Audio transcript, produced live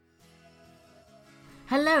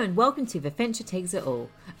Hello and welcome to the Fincher Takes It All,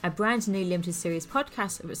 a brand new limited series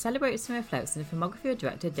podcast which celebrates and reflects on the filmography of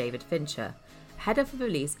director David Fincher, ahead of the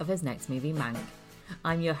release of his next movie Mank.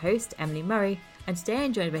 I'm your host, Emily Murray, and today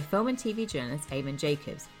I'm joined by film and TV journalist Eammon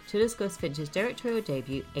Jacobs to discuss Fincher's directorial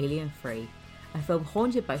debut Alien 3, a film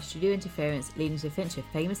haunted by studio interference leading to Fincher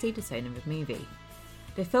famously disowning the movie.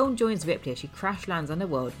 The film joins Ripley as she crash lands on a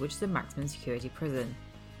world which is a maximum security prison.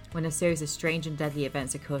 When a series of strange and deadly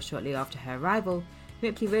events occur shortly after her arrival,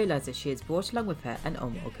 Ripley realises she has brought along with her an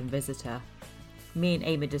unwelcome visitor. Me and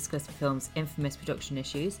Eammon discuss the film's infamous production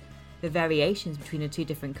issues, the variations between the two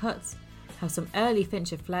different cuts, how some early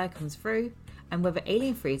Fincher flair comes through, and whether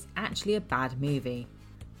Alien 3 is actually a bad movie.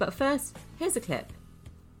 But first, here's a clip.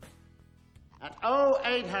 At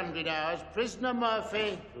 0800 hours, prisoner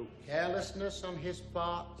Murphy, through carelessness on his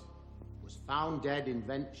part, was found dead in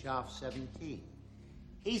vent shaft 17.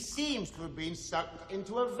 He seems to have been sucked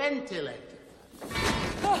into a ventilator.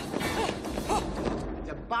 At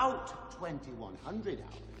about 2100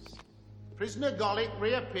 hours, prisoner Golick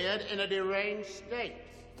reappeared in a deranged state.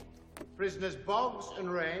 Prisoners Boggs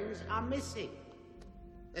and Raines are missing.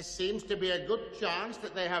 There seems to be a good chance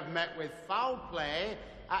that they have met with foul play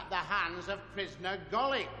at the hands of prisoner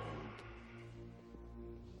Golick.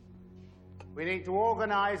 We need to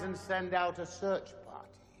organize and send out a search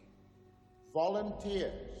party.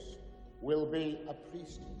 Volunteers will be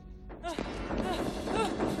appreciated. I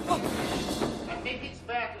think it's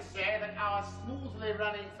fair to say that our smoothly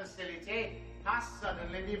running facility has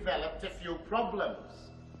suddenly developed a few problems.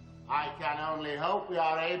 I can only hope we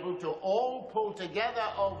are able to all pull together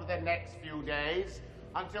over the next few days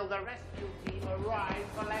until the rescue team arrives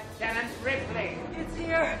for Lieutenant Ripley. It's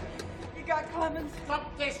here. You got Clemens.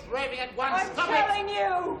 Stop this raving at once. I'm Stop telling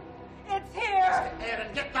you. It's here. Get here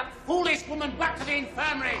and get that foolish woman back to the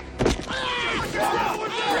infirmary.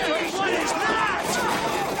 What is that?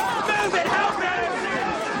 Move it, help me!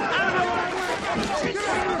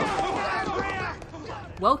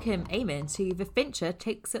 Welcome, Eammon, to the Fincher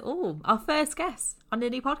Takes It All, our first guest on the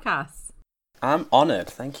new podcast. I'm honoured.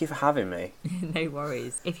 Thank you for having me. No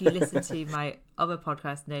worries. If you listen to my other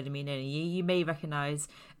podcast, Me and Eammon, you may recognise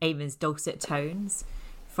Eammon's dulcet tones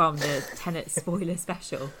from the Tenet spoiler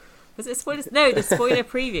special. Was it spoilers? No, the spoiler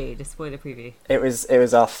preview. The spoiler preview. It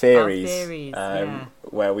was our theories, yeah.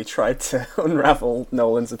 Where we tried to unravel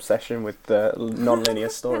Nolan's obsession with the non-linear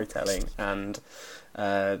storytelling and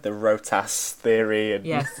the Rotas theory. And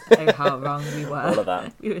yes, how wrong we were. All of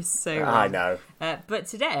that. We were so wrong. I know. But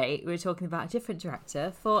today we're talking about a different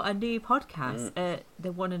director for a new podcast,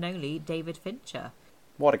 the one and only David Fincher.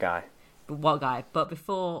 What a guy. But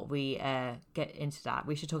before we get into that,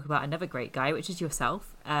 we should talk about another great guy, which is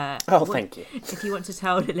yourself. Thank you. If you want to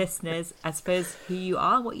tell the listeners, I suppose, who you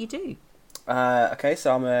are, what you do. Okay,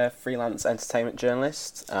 so I'm a freelance entertainment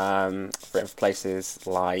journalist. Written for places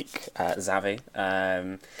like Zavvi,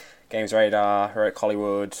 Games Radar, Heroic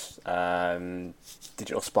Hollywood,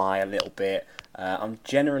 Digital Spy a little bit. I'm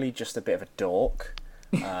generally just a bit of a dork.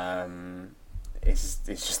 It's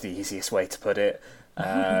just the easiest way to put it.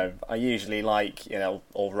 I usually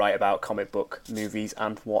or write about comic book movies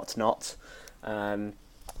and whatnot,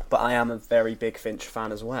 but I am a very big Fincher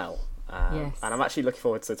fan as well. Yes. And I'm actually looking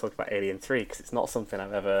forward to talking about Alien 3 because it's not something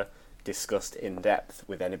I've ever discussed in depth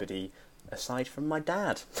with anybody aside from my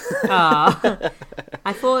dad. I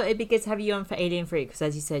thought it'd be good to have you on for Alien 3 because,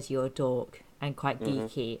 as you said, you're a dork and quite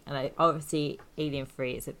geeky, and obviously Alien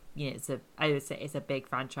 3 is I would say it's a big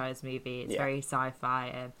franchise movie. It's very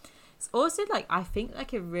sci-fi. It's also I think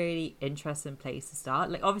a really interesting place to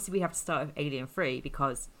start. Obviously we have to start with Alien 3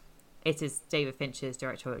 because it is David Fincher's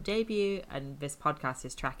directorial debut, and this podcast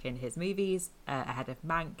is tracking his movies ahead of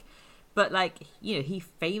Mank. But he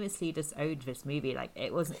famously disowned this movie.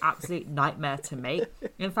 It was an absolute nightmare to make.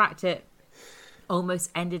 In fact, it almost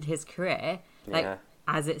ended his career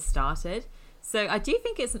as it started. So I do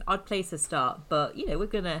think it's an odd place to start, but we're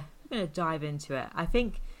gonna dive into it. I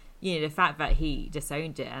think the fact that he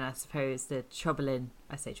disowned it, and I suppose the troubled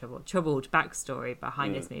backstory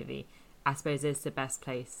behind this movie, I suppose is the best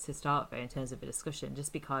place to start there in terms of a discussion,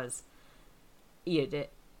 just because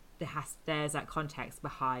there's that context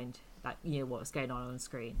behind what's going on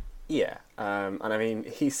screen. Yeah, and I mean,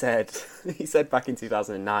 he said back in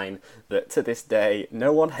 2009 that to this day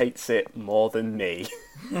no one hates it more than me,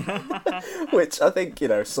 which I think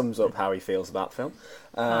sums up how he feels about film.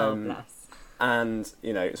 Bless. And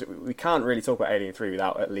so we can't really talk about Alien 3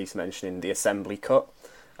 without at least mentioning the assembly cut,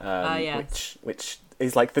 which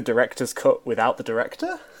is the director's cut without the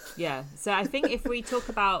director. Yeah, so I think if we talk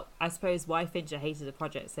about, I suppose, why Fincher hated the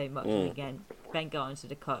project so much, and again, then go on to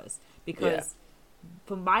the cuts, because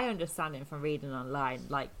from my understanding from reading online,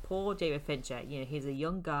 like poor David Fincher, he's a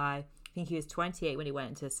young guy. I think he was 28 when he went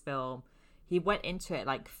into this film. He went into it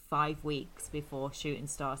like 5 weeks before shooting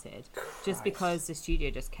started, just because the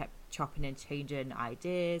studio just kept chopping and changing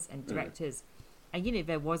ideas and directors. And,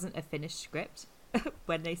 there wasn't a finished script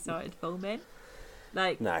when they started filming.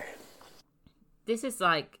 Like, no. This is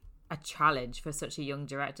like a challenge for such a young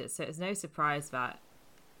director. So it's no surprise that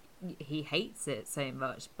he hates it so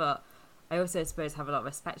much. But I also suppose have a lot of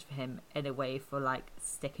respect for him in a way for like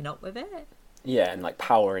sticking up with it. Yeah, and like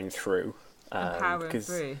powering through.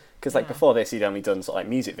 Because like before this, he'd only done sort of like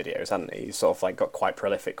music videos, hadn't he? He sort of like got quite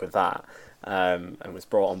prolific with that, and was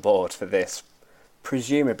brought on board for this,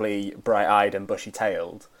 presumably bright-eyed and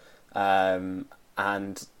bushy-tailed,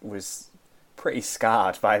 and was pretty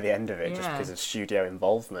scarred by the end of it just because of studio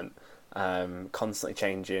involvement, constantly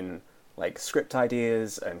changing like script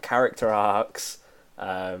ideas and character arcs,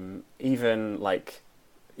 even like,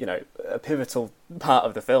 a pivotal part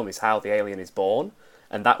of the film is how the alien is born.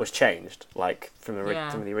 And that was changed, like from the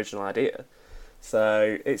original idea.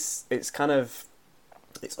 So it's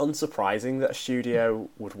unsurprising that a studio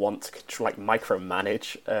would want to like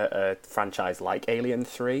micromanage a franchise like Alien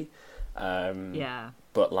 3.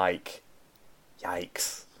 But like,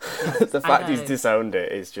 yikes! The fact he's disowned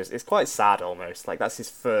it is it's quite sad almost. Like that's his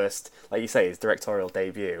first, like you say, his directorial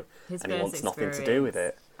debut, and he wants nothing to do with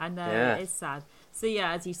it. I know, it is sad. So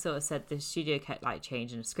as you sort of said, the studio kept like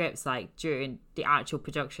changing the scripts. Like during the actual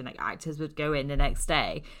production, like actors would go in the next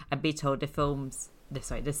day and be told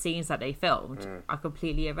the scenes that they filmed are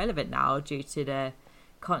completely irrelevant now due to the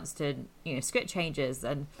constant, script changes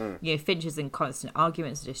and Fincher's in constant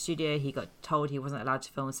arguments with the studio. He got told he wasn't allowed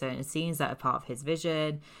to film certain scenes that are part of his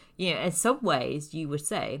vision. In some ways, you would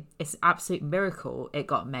say it's an absolute miracle it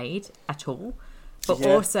got made at all, but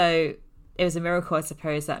also. It was a miracle, I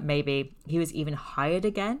suppose, that maybe he was even hired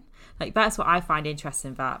again. Like, that's what I find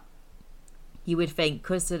interesting, that you would think,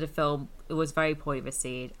 because of the film, it was very poorly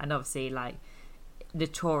received, and obviously, like,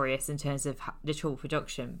 notorious in terms of the trouble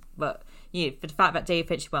production. But, for the fact that David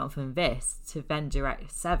Fincher went from this to then direct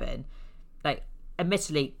Seven, like,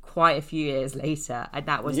 admittedly, quite a few years later, and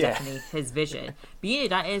that was definitely his vision. But,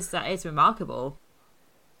 that is remarkable.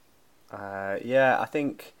 I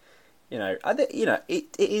think,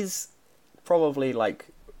 it is... probably like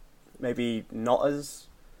maybe not as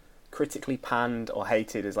critically panned or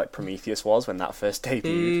hated as like Prometheus was when that first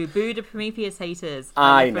debuted. Boo the Prometheus haters.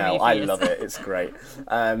 I know, I love it. It's great.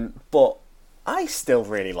 But I still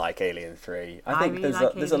really like Alien 3. I think really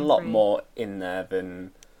there's a lot more in there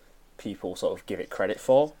than people sort of give it credit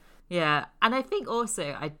for. Yeah, and I think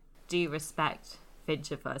also I do respect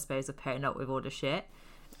Fincher for, I suppose, of putting up with all the shit.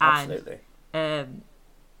 Absolutely. And,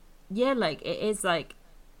 like it is like.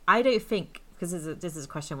 I don't think, because this is a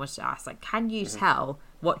question I wanted to ask, like, can you tell,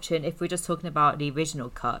 watching, if we're just talking about the original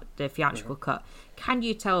cut, the theatrical cut, can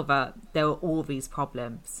you tell that there were all these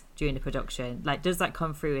problems during the production? Like, does that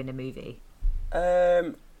come through in the movie?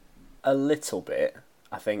 A little bit.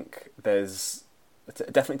 I think there's,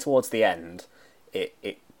 definitely towards the end,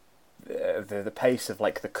 the pace of,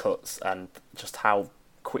 like, the cuts and just how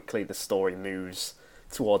quickly the story moves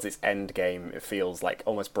towards its end game, it feels like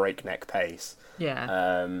almost breakneck pace.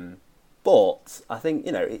 Yeah. But I think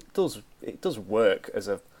it does work as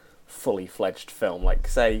a fully fledged film. Like,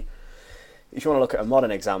 say, if you want to look at a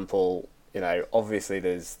modern example, obviously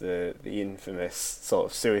there's the infamous sort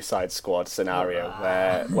of Suicide Squad scenario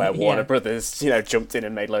where Warner Brothers jumped in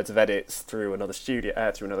and made loads of edits through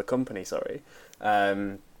another company.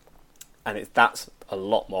 And that's a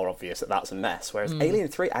lot more obvious that's a mess. Whereas Alien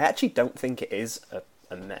 3, I actually don't think it is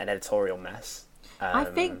an editorial mess. I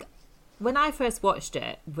think when I first watched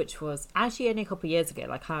it, which was actually only a couple of years ago,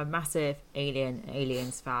 like, I'm a massive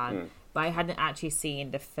Aliens fan, but I hadn't actually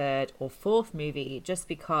seen the third or fourth movie just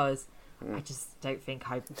because I just don't think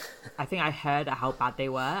I think I heard how bad they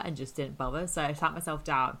were and just didn't bother. So I sat myself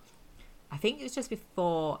down. I think it was just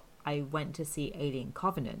before I went to see Alien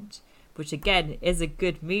Covenant, which again is a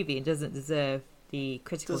good movie and doesn't deserve the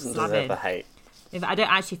critical slamming. Doesn't deserve the hate. I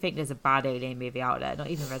don't actually think there's a bad Alien movie out there, not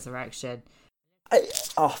even Resurrection.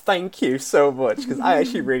 Thank you so much, because I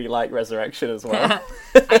actually really like Resurrection as well.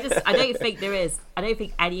 I don't think there is. I don't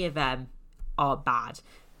think any of them are bad.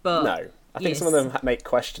 But no, I think some of them make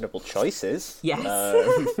questionable choices. Yes,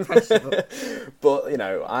 questionable. But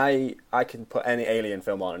I can put any Alien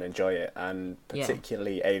film on and enjoy it, and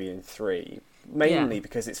particularly Alien 3, mainly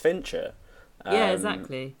because it's Fincher.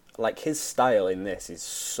 Exactly. Like, his style in this is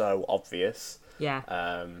so obvious.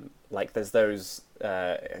 Yeah. Like, there's those.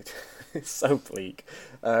 It's so bleak.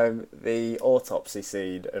 The autopsy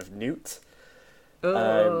scene of Newt,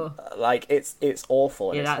 Oh. Like it's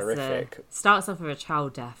awful and Yeah, it's that's horrific. Starts off with a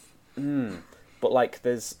child death. But like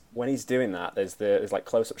when he's doing that, there's like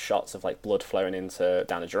close up shots of like blood flowing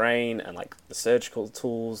down a drain, and like the surgical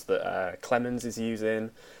tools that Clemens is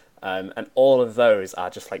using, and all of those are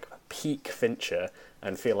just like peak Fincher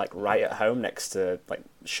and feel like right at home next to like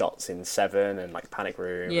shots in Seven and like Panic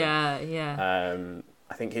Room. Yeah.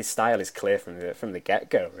 I think his style is clear from the get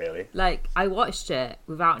go, really. Like, I watched it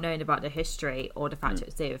without knowing about the history or the fact it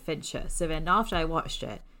was David Fincher. So then after I watched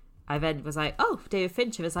it, I then was like, oh, David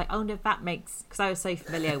Fincher. I was like, oh no, that makes, because I was so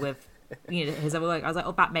familiar with his other work. I was like,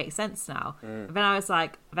 oh, that makes sense now. And then I was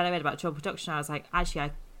like, then I read about child production. I was like, actually,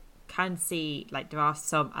 I can see like there are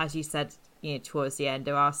some, as you said, towards the end,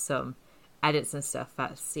 there are some edits and stuff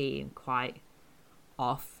that seem quite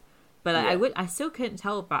off. But like, I still couldn't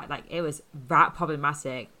tell, but like it was that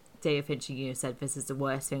problematic. David Fincher, said this is the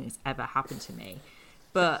worst thing that's ever happened to me.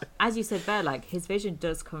 But as you said there, like his vision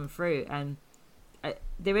does come through, and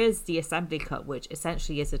there is the assembly cut, which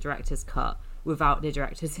essentially is a director's cut without the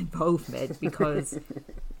director's involvement, because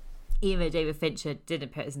even though David Fincher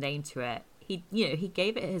didn't put his name to it, he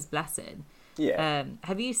gave it his blessing. Yeah.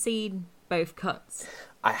 Have you seen both cuts?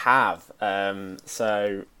 I have.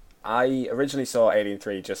 So I originally saw Alien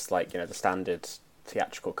 3 just like, the standard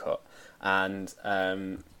theatrical cut. And,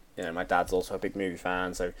 my dad's also a big movie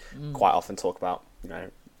fan, so quite often talk about,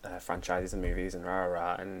 franchises and movies and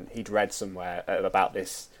rah. And he'd read somewhere about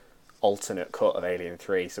this alternate cut of Alien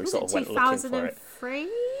 3, so we sort of went looking for it. 2003?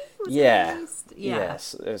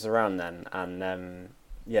 Yes, it was around then. And,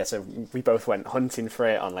 so we both went hunting for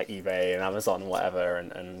it on like eBay and Amazon and whatever,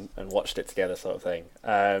 and watched it together, sort of thing.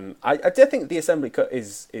 I do think the assembly cut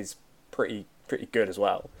is pretty good as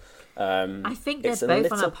well. I think they're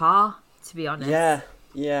both on a par, to be honest.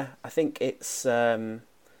 Yeah. I think it's there's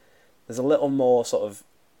a little more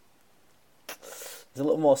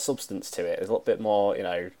substance to it. There's a little bit more,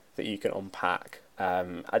 that you can unpack.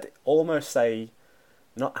 I'd almost say,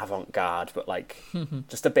 not avant-garde, but like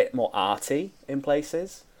just a bit more arty in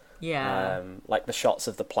places. Yeah. Like the shots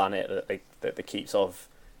of the planet that they keep sort of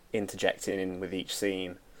interjecting in with each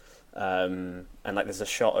scene. And like there's a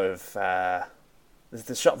shot of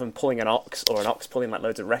them pulling an ox, or an ox pulling like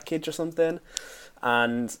loads of wreckage or something,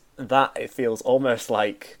 and that it feels almost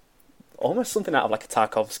something out of like a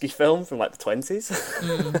Tarkovsky film from like the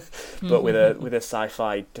 1920s, but with a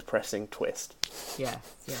sci-fi depressing twist. Yeah.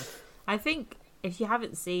 I think if you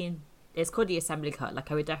haven't seen, it's called the assembly cut.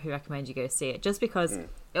 Like I would definitely recommend you go see it, just because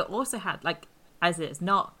it also had like, as it's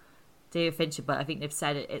not David Fincher, but I think they've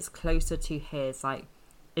said it's closer to his like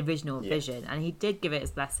original vision, and he did give it his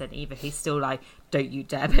blessing. Even he's still like, don't you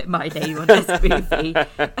dare put my name on this movie.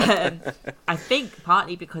 I think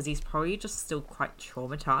partly because he's probably just still quite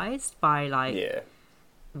traumatized by like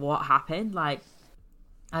what happened. Like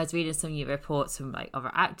I was reading some new reports from like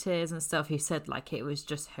other actors and stuff who said like it was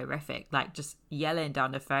just horrific, like just yelling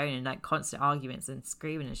down the phone and like constant arguments and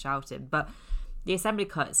screaming and shouting. But the assembly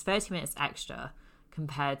cut is 30 minutes extra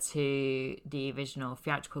compared to the original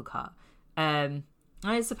theatrical cut.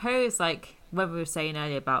 I suppose, like, when we were saying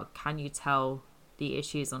earlier about can you tell the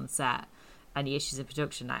issues on set and the issues in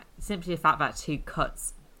production, like, simply the fact that two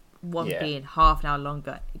cuts, one being half an hour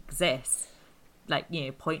longer, exists, like,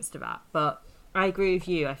 points to that. But I agree with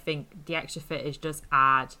you. I think the extra footage does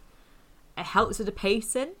add, it helps with the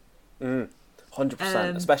pacing.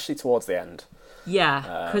 100%, especially towards the end.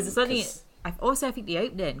 Yeah, because it's only, I think the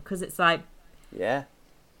opening, because it's like,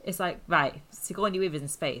 it's like, right, Sigourney Weaver's in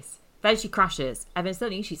space. Then she crashes, and then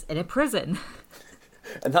suddenly she's in a prison.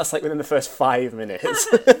 And that's like within the first 5 minutes.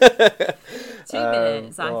 2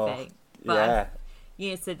 minutes, I think. But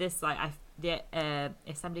so this like the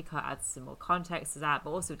assembly cut adds some more context to that, but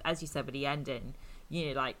also as you said with the ending,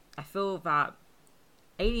 like I feel that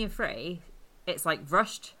Alien 3, it's like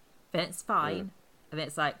rushed, then it's fine, and then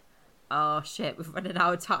it's like, oh shit, we've run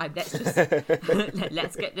out of time. Let's just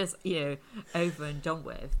let's get this over and done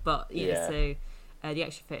with. But so. The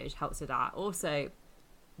extra footage helps with that. Also,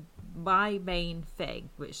 my main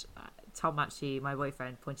thing, which Tom actually, my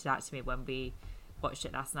boyfriend, pointed out to me when we watched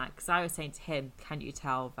it last night, because I was saying to him, can you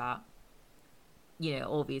tell that,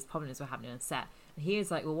 all these problems were happening on set? And he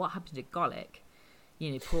was like, well, what happened to Golic?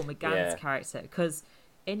 Paul McGann's character. Because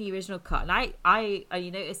in the original cut, and I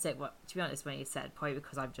noticed it, to be honest, when he said, probably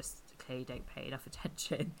because I'm just clearly don't pay enough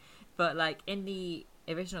attention, but like in the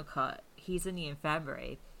original cut, he's in the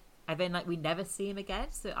infirmary, and then like we never see him again.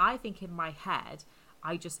 So I think in my head,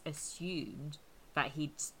 I just assumed that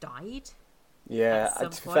he'd died. Yeah, at some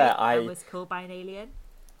to be point, fair, and was killed by an alien.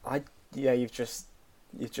 You've just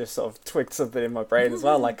sort of twigged something in my brain as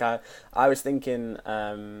well. Like I was thinking,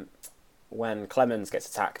 when Clemens gets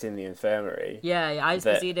attacked in the infirmary. Yeah, I just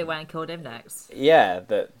presumed they went and killed him next. Yeah,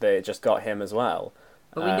 that they just got him as well.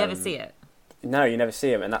 But we never see it. No, you never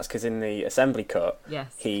see him, and that's because in the assembly cut,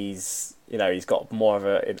 yes, he's got more of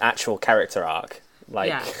an actual character arc. Like,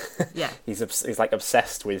 yeah. he's like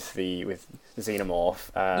obsessed with the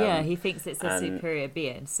xenomorph. Yeah, he thinks it's a superior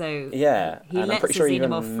being. So he lets I'm pretty the sure he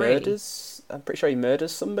even xenomorph murders. I'm pretty sure he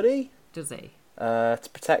murders somebody. Does he? To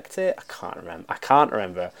protect it, I can't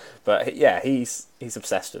remember. But yeah, he's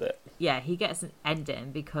obsessed with it. Yeah, he gets an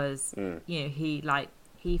ending because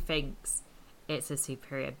he thinks it's a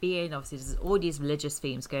superior being. Obviously, there's all these religious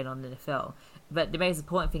themes going on in the film, but the most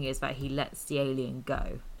important thing is that he lets the alien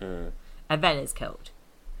go, and then it's killed.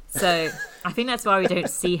 So I think that's why we don't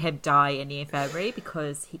see him die in the infirmary,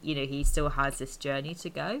 because he still has this journey to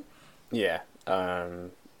go. Yeah,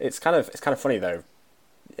 it's kind of funny though.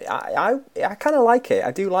 I kind of like it.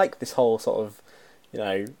 I do like this whole sort of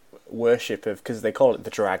worship of, because they call it the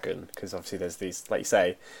dragon, because obviously there's these, like you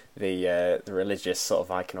say, the religious sort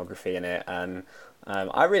of iconography in it, and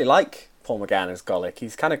I really like Paul McGann as Golic.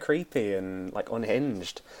 He's kind of creepy and like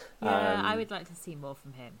unhinged. Yeah, I would like to see more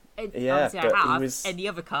from him. Yeah, obviously but I have he was in the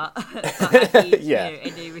other cut, but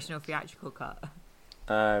in the original theatrical cut.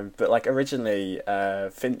 But like originally,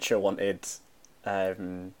 Fincher wanted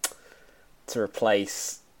to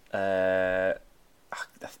replace. I'm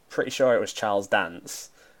pretty sure it was Charles Dance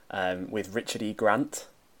with Richard E. Grant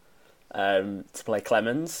to play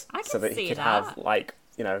Clemens, so that he could have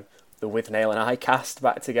the With Nail and I cast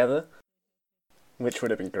back together, which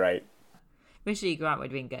would have been great. Richard E. Grant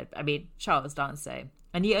would have been good. I mean, Charles Dance though.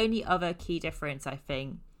 And the only other key difference, I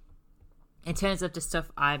think, in terms of the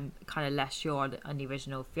stuff I'm kind of less sure on the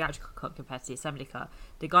original theatrical cut compared to the assembly cut,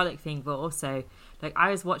 the Golic thing, but also, like,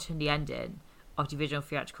 I was watching the ending of the original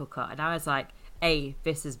theatrical cut, and I was like, A,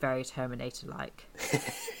 this is very Terminator-like.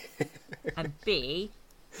 And B,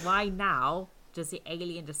 why now does the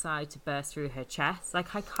alien decide to burst through her chest?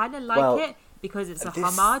 Like, I kind of like it because it's a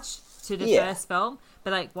homage to the first film,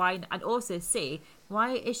 but like, why? And also C,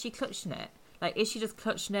 why is she clutching it? Like, is she just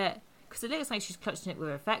clutching it? Because it looks like she's clutching it with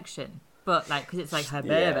affection, but like, because it's like her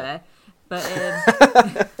baby.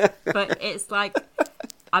 But but it's like,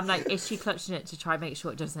 I'm like, is she clutching it to try and make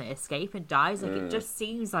sure it doesn't escape and dies? Like, it just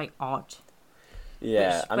seems like odd.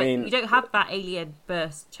 Yeah, I mean, you don't have that alien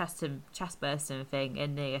chest bursting thing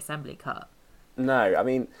in the assembly cut. No, I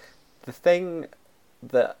mean, the thing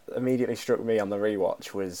that immediately struck me on the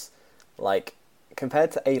rewatch was, like,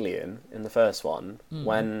 compared to Alien in the first one,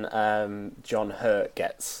 when John Hurt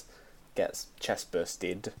gets chest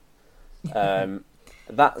bursted,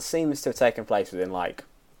 that seems to have taken place within like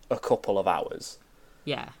a couple of hours.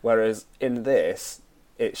 Yeah. Whereas in this,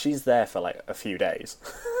 she's there for like a few days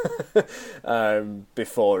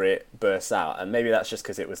before it bursts out, and maybe that's just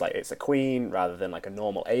because it was like it's a queen rather than like a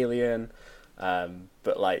normal alien.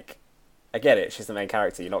 But like, I get it. She's the main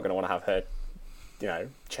character. You're not going to want to have her,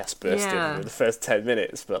 chest bursting in the first 10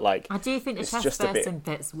 minutes. But like, I do think the chest bursting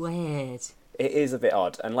bit's weird. It is a bit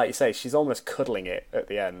odd, and like you say, she's almost cuddling it at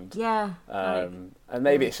the end. Yeah. And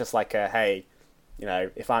maybe it's just like hey,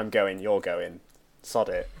 if I'm going, you're going. Sod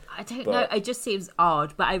it. I don't know. It just seems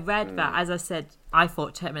odd. But I read that, as I said, I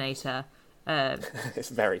thought Terminator. It's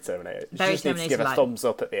very Terminator. Very just needs to give a thumbs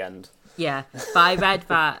up at the end. Yeah, but I read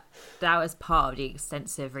that was part of the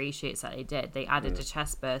extensive reshoots that they did. They added a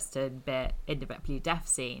chest bursting bit in the Ripley death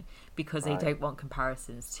scene because they don't want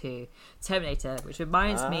comparisons to Terminator, which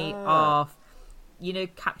reminds me of,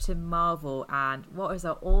 Captain Marvel and what was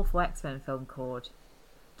that awful X-Men film called?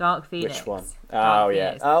 Dark Phoenix. Which one?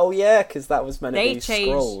 Phoenix. Because that was meant to be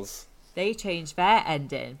Skrulls. They changed their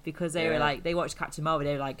ending because they were like, they watched Captain Marvel,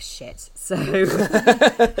 they were like, shit. So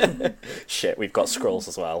shit, we've got Skrulls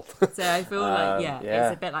as well. So I feel like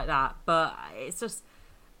it's a bit like that, but it's just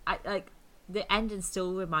the ending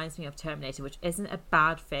still reminds me of Terminator, which isn't a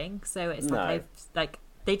bad thing. So it's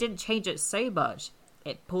they didn't change it so much.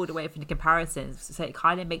 It pulled away from the comparisons, so it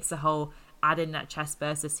kind of makes the whole adding that chest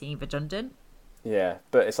burster scene redundant. Yeah,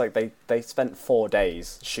 but it's like they spent 4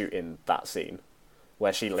 days shooting that scene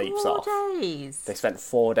where she leaps off. 4 days. They spent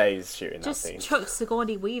 4 days shooting that scene. Just chuck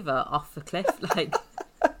Sigourney Weaver off the cliff, like.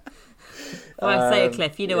 When I say a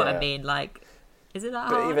cliff, you know what I mean. Like, is it that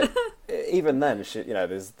hard? Even then,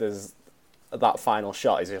 there's that final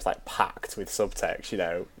shot is just like packed with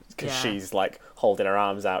subtext, because she's like holding her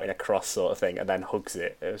arms out in a cross sort of thing and then hugs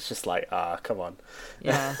it. It was just like, come on.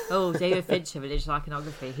 Yeah. Oh, David Fincher with digital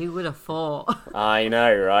iconography. Who would have thought? I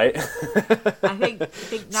know, right? I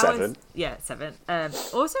think now 7. 7.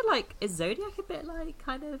 Also, like, is Zodiac a bit like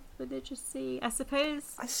kind of religious-y, I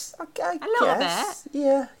suppose? I a little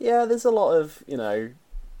bit. Yeah. There's a lot of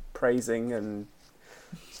praising and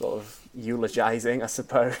sort of eulogizing, I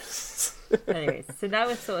suppose. Anyways, so now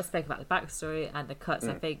we've sort of spoken about the backstory and the cuts.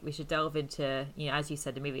 I think we should delve into, as you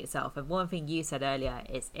said, the movie itself. And one thing you said earlier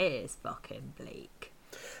is it is fucking bleak.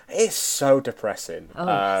 It's so depressing.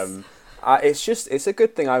 Oh, It's a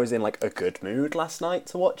good thing I was in like a good mood last night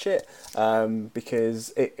to watch it,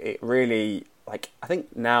 because it really, like, I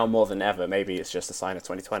think now more than ever, maybe it's just a sign of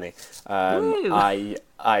 2020.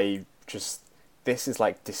 I just, this is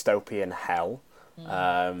like dystopian hell.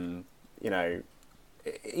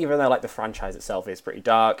 Even though like the franchise itself is pretty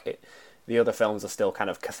dark, the other films are still kind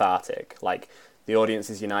of cathartic. Like, the audience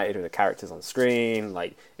is united with the characters on screen.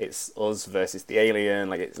 Like, it's us versus the alien.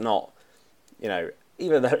 Like, it's not,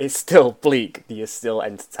 even though it's still bleak, you're still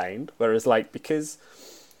entertained. Whereas, like, because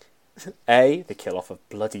they kill off a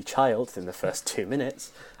bloody child in the first 2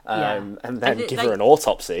 minutes, and then give her an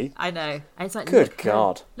autopsy. I know. And it's like, good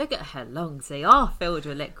God. Look at her lungs. They are filled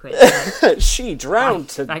with liquid. She drowned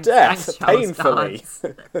to death painfully.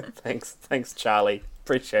 Thanks, Charlie.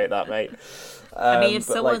 Appreciate that, mate. I mean, if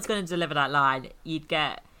someone's going to deliver that line, you'd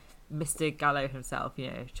get Mr. Gallo himself,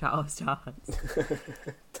 Charles Dance.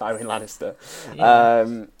 Tywin Lannister.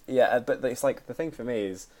 But it's like, the thing for me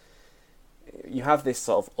is, you have this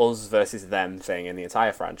sort of us versus them thing in the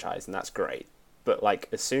entire franchise, and that's great. But like,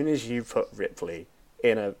 as soon as you put Ripley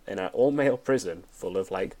in an all-male prison full of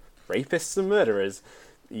like rapists and murderers,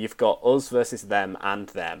 you've got us versus them and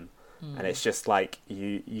them. And it's just like,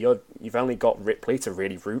 you've only got Ripley to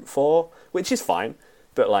really root for, which is fine,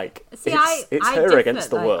 but like, it's her against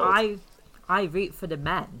the world. I root for the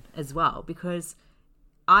men as well, because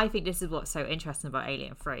I think this is what's so interesting about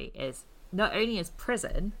Alien 3 is not only is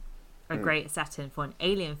prison a great setting for an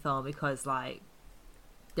alien film, because like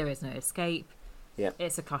there is no escape,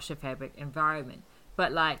 it's a claustrophobic environment,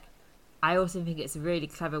 but like I also think it's a really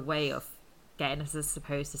clever way of getting us as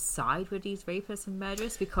supposed to side with these rapists and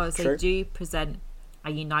murderers, because they do present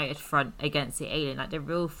a united front against the alien. Like, the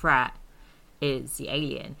real threat is the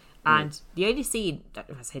alien. And the only scene, I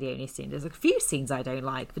say the only scene, there's a few scenes I don't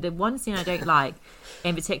like, but the one scene I don't like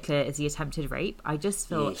in particular is the attempted rape. I just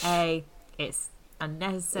feel it's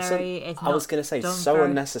unnecessary. I was going to say, so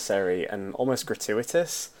unnecessary and almost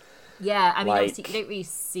gratuitous. Yeah, I mean, obviously you don't really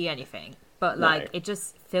see anything, but like it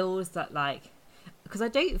just feels that, like, because I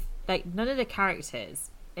don't like none of the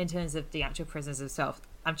characters in terms of the actual prisoners themselves.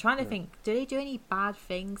 I'm trying to think, do they do any bad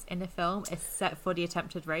things in the film except for the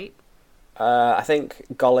attempted rape? I think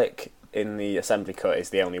Golic in the assembly cut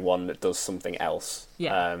is the only one that does something else.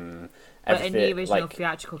 Yeah. But in the original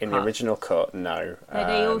theatrical cut, in the original cut, no.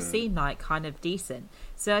 They all seem like kind of decent.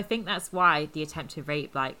 So I think that's why the attempted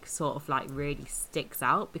rape like sort of like really sticks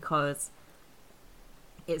out, because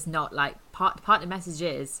it's not like part of the message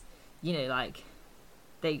is, like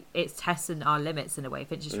it's testing our limits in a way.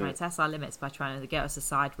 Fincher's trying to test our limits by trying to get us to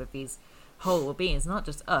side with these horrible beings, not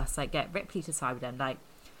just us. Like, get Ripley to side with them. Like,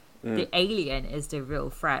 the alien is the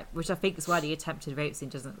real threat, which I think is why the attempted rape scene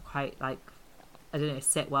doesn't quite like, I don't know,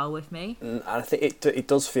 sit well with me. And I think it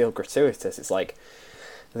does feel gratuitous. It's like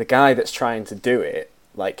the guy that's trying to do it,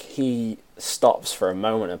 like, he stops for a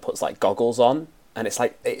moment and puts like goggles on, and it's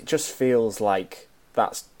like, it just feels like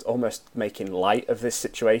that's almost making light of this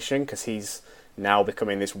situation, because he's now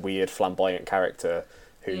becoming this weird flamboyant character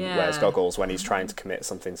who wears goggles when he's trying to commit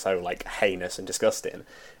something so like heinous and disgusting.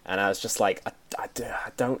 And I was just like, I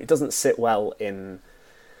don't, it doesn't sit well in,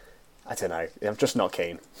 I don't know, I'm just not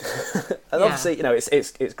keen. And obviously,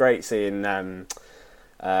 it's great seeing Dylan,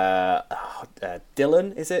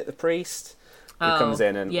 is it, the priest, who comes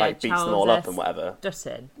in and like beats them all up and whatever.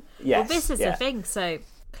 Dutton. Yes, well, this is the thing. So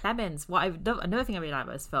Clemens, another thing I really like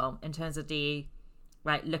about this film in terms of the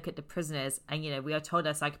look at the prisoners, and we are told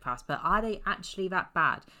they're psychopaths, but are they actually that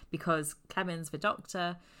bad? Because Clemens, the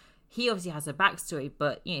doctor, he obviously has a backstory,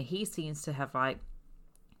 but he seems to have like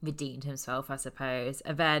redeemed himself, I suppose,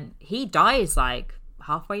 and then he dies like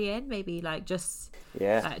halfway in, maybe like just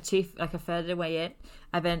a third of the way in,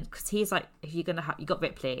 and then because he's like, if you're gonna have, you got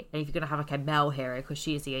Ripley, and if you're gonna have like a male hero, because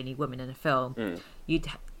she's the only woman in the film, you'd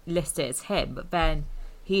list it as him, but then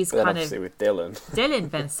he's kind of with Dylan. Dylan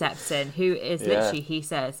then steps in, who is literally, he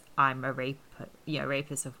says, I'm a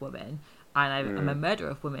rapist of women, and I'm a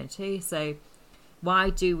murderer of women too. So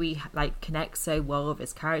why do we like connect so well with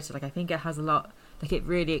his character? Like, I think it has a lot, like, it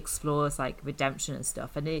really explores like redemption and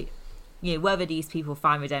stuff, and it, whether these people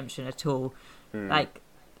find redemption at all, like,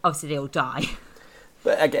 obviously they all die.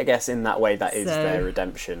 But I guess in that way, that is their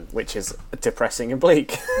redemption, which is depressing and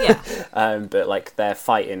bleak. Yeah. But like they're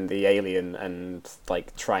fighting the alien and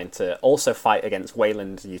like trying to also fight against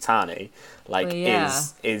Weyland Yutani, like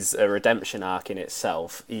is a redemption arc in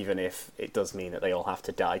itself. Even if it does mean that they all have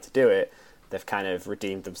to die to do it, they've kind of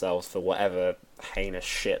redeemed themselves for whatever heinous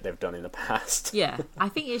shit they've done in the past. Yeah, I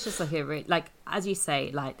think it's just like as you say,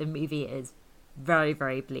 like the movie is very,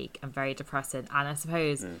 very bleak and very depressing, and I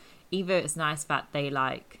suppose either it's nice that they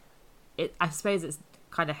like it, I suppose it's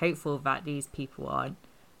kind of hopeful that these people aren't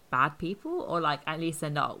bad people, or like at least they're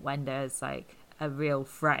not when there's like a real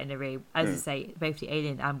threat in the room, as you say, both the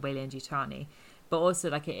alien and Weyland Yutani. But also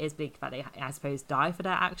like it is bleak that they, I suppose, die for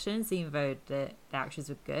their actions, even though the actions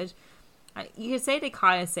were good. You could say they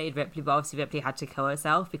kind of saved Ripley, but obviously Ripley had to kill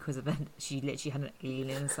herself because of she literally had an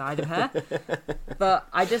alien inside of her. But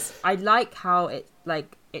I like how it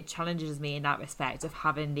challenges me in that respect of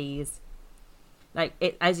having these, like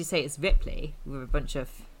it, as you say, it's Ripley with a bunch of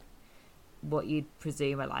what you'd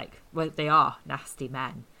presume are like, well, they are nasty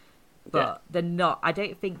men, but they're not. I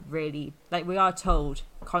don't think really, like we are told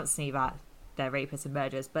constantly that they're rapists and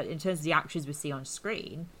murderers, but in terms of the actions we see on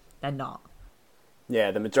screen, they're not.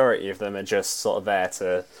 Yeah, the majority of them are just sort of there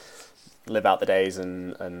to live out the days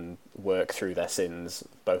and work through their sins,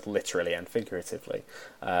 both literally and figuratively.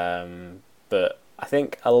 But I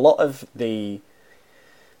think a lot of that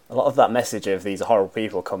message of these horrible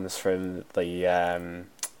people comes from the I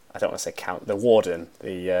don't want to say the warden.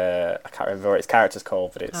 I can't remember what his character's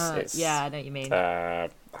called, but it's yeah, I know what you mean. I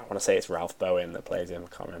want to say it's Ralph Bowen that plays him. I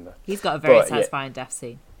can't remember. He's got a very satisfying death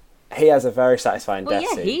scene. He has a very satisfying death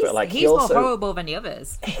scene, but like he's more horrible than the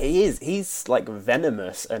others. He is. He's like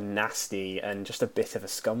venomous and nasty and just a bit of a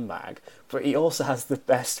scumbag. But he also has the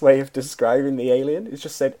best way of describing the alien. He's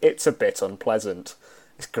just said, "It's a bit unpleasant."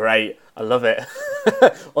 It's great. I love it.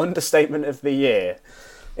 Understatement of the year.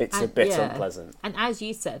 It's a bit unpleasant. And as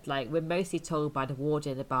you said, like we're mostly told by the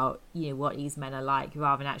warden about what these men are like,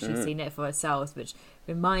 rather than actually seeing it for ourselves. Which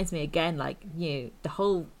reminds me again, like the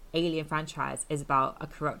whole Alien franchise is about a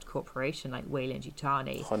corrupt corporation like Weyland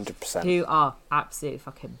Yutani, 100%, who are absolute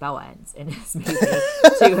fucking bellends in this movie. Is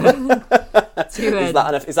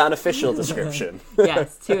that an official description?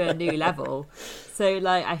 Yes, to a new level. So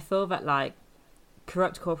like I feel that like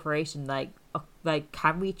corrupt corporation, like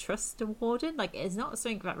can we trust the warden? Like it's not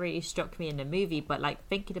something that really struck me in the movie, but like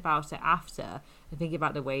thinking about it after and thinking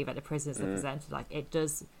about the way that the prisoners are presented, like it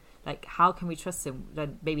does, like how can we trust him?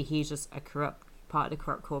 Then maybe he's just a corrupt part of the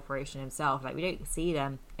corrupt corporation himself. Like we don't see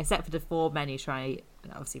them except for the four men who try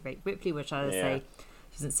and obviously rape Ripley, which I would say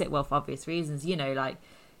doesn't sit well for obvious reasons. Like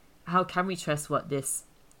how can we trust what this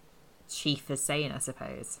chief is saying, I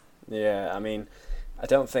suppose? Yeah, I mean, I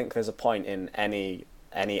don't think there's a point in any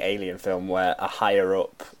alien film where a higher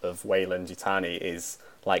up of Weyland Yutani is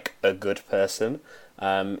like a good person.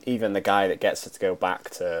 Even the guy that gets her to go back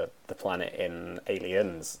to the planet in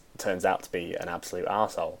Aliens turns out to be an absolute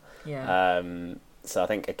arsehole. Yeah. So I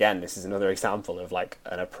think again this is another example of like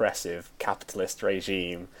an oppressive capitalist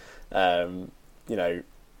regime, bending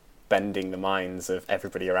the minds of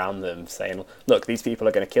everybody around them, saying, look, these people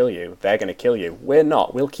are going to kill you, they're going to kill you, we're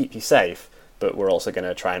not, we'll keep you safe, but we're also going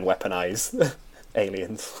to try and weaponize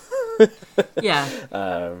aliens.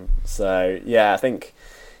 So yeah, I think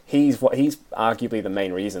he's arguably the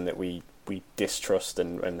main reason that we distrust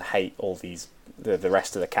and hate all these the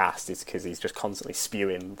rest of the cast, is because he's just constantly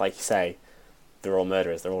spewing, like you say, they're all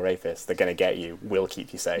murderers, they're all rapists, they're going to get you, we'll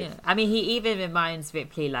keep you safe. Yeah. I mean, he even reminds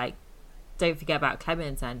Ripley, like, don't forget about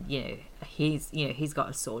Clemens, and he's got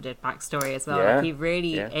a sordid backstory as well. Yeah. Like, he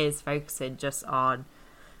really is focusing just on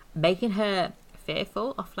making her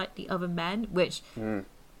fearful of like the other men, which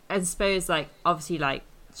I suppose like obviously like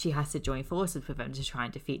she has to join forces with them to try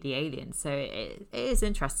and defeat the aliens. So it is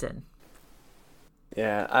interesting.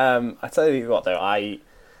 Yeah, I tell you what though, I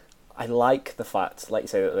like the fact, like you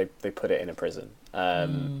say, that they put it in a prison.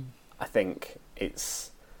 I think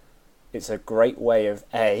it's a great way of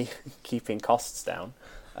keeping costs down,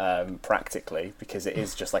 practically, because it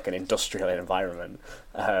is just like an industrial environment,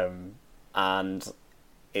 and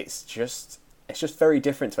it's just very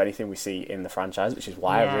different to anything we see in the franchise, which is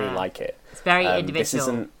why I really like it. It's very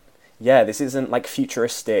individual. This isn't like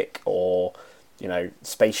futuristic or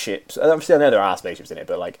spaceships. Obviously I know there are spaceships in it,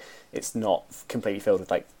 but like it's not completely filled with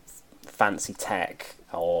like fancy tech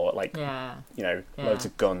or like loads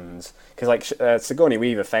of guns, because like Sigourney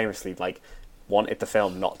Weaver famously like wanted the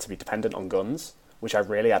film not to be dependent on guns, which I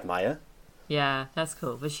really admire. Yeah, that's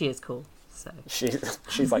cool, but she is cool, so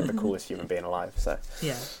she's like the coolest human being alive, so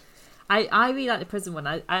yeah. I really like the prison one.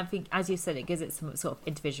 I think, as you said, it gives it some sort of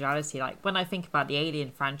individuality. Like when I think about the Alien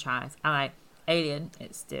franchise, and Alien,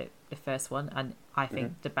 it's the first one, and I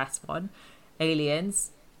think the best one.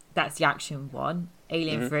 Aliens, that's the action one.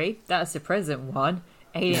 Alien 3, that's the prison one.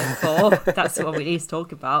 Alien 4, that's the one we need to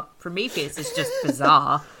talk about. Prometheus is just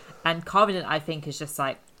bizarre. And Covenant, I think, is just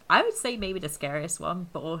like, I would say maybe the scariest one,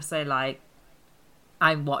 but also like,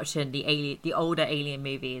 I'm watching the older Alien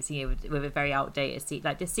movies, you know, with a very outdated,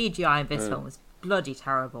 like the CGI in this film was bloody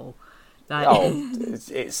terrible. Like,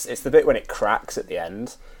 it's the bit when it cracks at the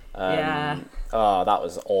end. Yeah. Oh, that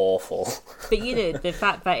was awful. But you know, the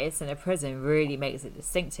fact that it's in a prison really makes it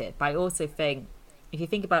distinctive. But I also think, if you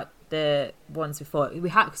think about the ones before,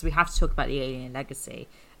 because we have to talk about the Alien legacy.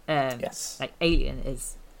 Yes. Like Alien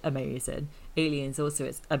is amazing. Aliens also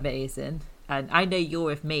is amazing. And I know you're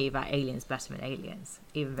with me that Alien's better than Aliens,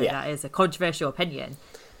 even though that is a controversial opinion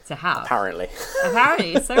to have. Apparently,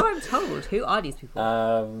 so I'm told. Who are these people?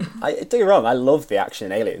 I do you wrong. I love the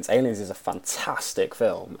action in Aliens. Aliens is a fantastic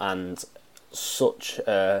film and such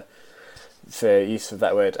for use of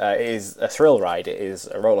that word, it is a thrill ride. It is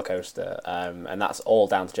a roller coaster, and that's all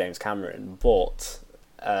down to James Cameron. But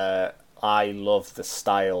I love the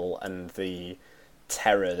style and the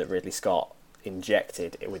terror that Ridley Scott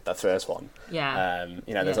injected with the first one. Yeah.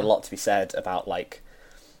 You know, there's a lot to be said about, like,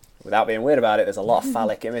 without being weird about it, there's a lot of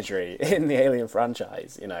phallic imagery in the Alien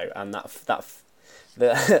franchise, you know, and that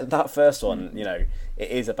first one, you know,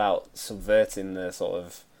 it is about subverting the sort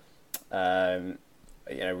of,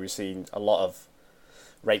 you know, we've seen a lot of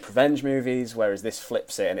rape revenge movies, whereas this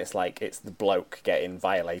flips it and it's like, it's the bloke getting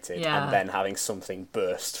violated and then having something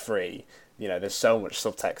burst free. You know, there's so much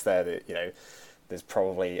subtext there that, you know, there's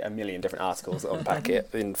probably a million different articles that unpack it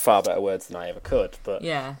in far better words than I ever could. But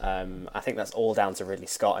I think that's all down to Ridley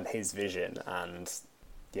Scott and his vision, and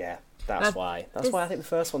that's why I think the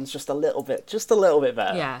first one's just a little bit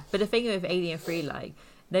better. Yeah, but the thing with Alien 3, like,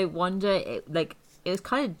 no wonder it was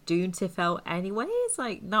kind of doomed to fail anyways.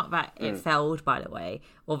 Like, not that it failed, by the way,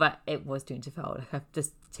 or that it was doomed to fail. Like, I'm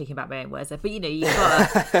just taking back my own words there. But, you know,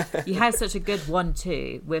 you have such a good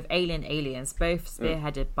 1-2 with Aliens, both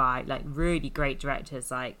spearheaded by, like, really great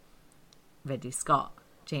directors like Ridley Scott,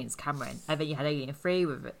 James Cameron. And then you had Alien 3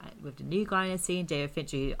 with the new guy in the scene, David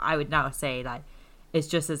Fincher, who I would now say, like, is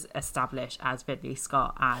just as established as Ridley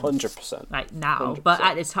Scott. And 100%. Like, now. 100%. But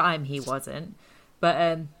at the time, he wasn't. But,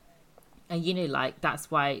 and, you know, like, that's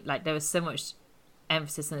why, like, there was so much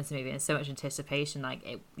emphasis on this movie and so much anticipation. Like,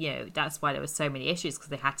 it, you know, that's why there were so many issues, because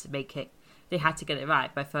they had to get it right.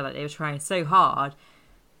 But I feel like they were trying so hard.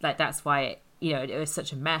 Like, that's why it was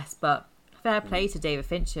such a mess. But fair play to David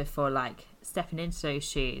Fincher for, like, stepping into those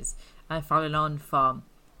shoes and following on from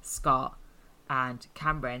Scott and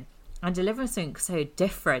Cameron and delivering something so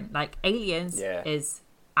different. Like, Aliens is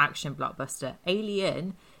action blockbuster.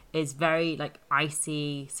 Alien is very, like,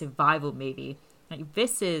 icy survival movie. Like,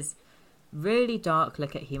 this is really dark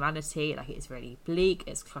look at humanity. Like, it's really bleak,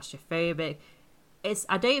 it's claustrophobic.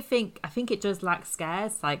 I think it does lack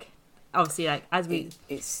scares. Like, obviously, like,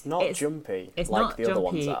 it's not jumpy. It's like not the other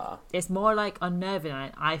ones are. It's more, like, unnerving.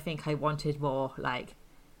 And I think I wanted more, like,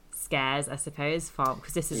 scares, I suppose,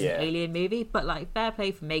 because this is an Alien movie. But, like, fair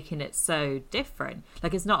play for making it so different.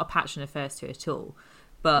 Like, it's not a patch on the first two at all,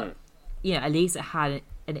 but you know, at least it had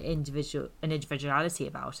an individuality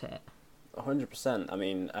about it. 100%. I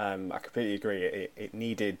mean, I completely agree. It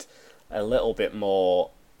needed a little bit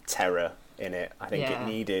more terror in it. I think it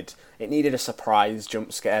needed a surprise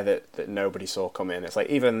jump scare that nobody saw coming. It's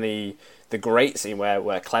like even the great scene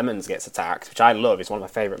where Clemens gets attacked, which I love. It's one of my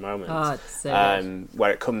favourite moments. Oh, it's so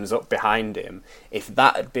where it comes up behind him. If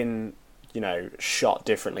that had been, you know, shot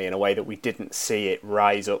differently in a way that we didn't see it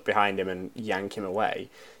rise up behind him and yank him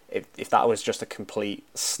away, if that was just a complete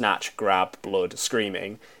snatch, grab, blood,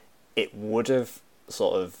 screaming, it would have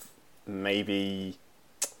sort of maybe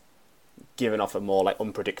given off a more, like,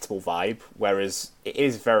 unpredictable vibe. Whereas it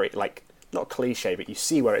is very, like, not cliche, but you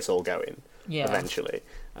see where it's all going eventually.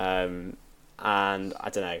 And I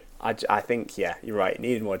don't know. I think, you're right. It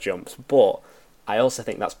needed more jumps. But I also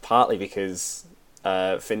think that's partly because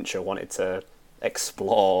Fincher wanted to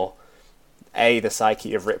explore, the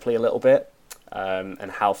psyche of Ripley a little bit.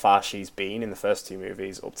 And how far she's been in the first two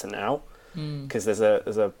movies up to now, because there's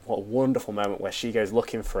a wonderful moment where she goes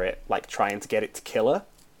looking for it, like trying to get it to kill her,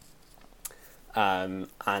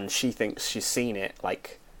 and she thinks she's seen it,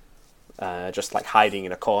 like just like hiding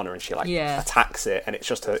in a corner, and she attacks it, and it's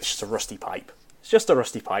just a rusty pipe. It's just a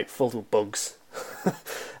rusty pipe full of bugs,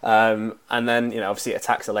 and then, you know, obviously it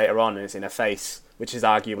attacks her later on, and it's in her face, which is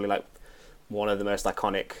arguably, like, one of the most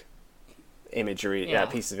iconic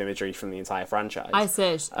pieces of imagery from the entire franchise. I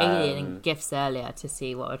searched Alien and GIFs earlier to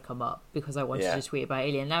see what would come up, because I wanted to tweet about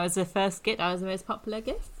Alien. That was the first GIF. That was the most popular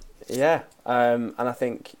GIF. Yeah, and I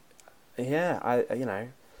think, I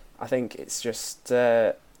think it's just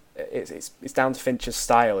it's down to Fincher's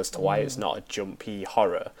style as to why it's not a jumpy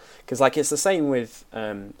horror. Because like it's the same with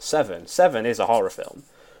Seven. Seven is a horror film,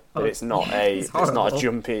 but it's not it's not a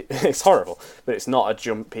jumpy. It's horrible, but it's not a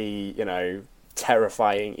jumpy,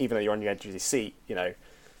 terrifying. Even though you're on the edge of your seat, Kevin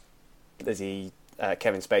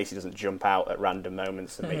Spacey doesn't jump out at random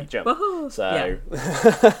moments and make you jump. So,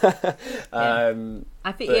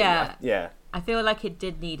 I think I feel like it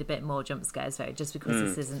did need a bit more jump scares though, just because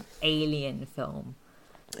this is an alien film.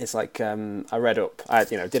 It's like I read up. I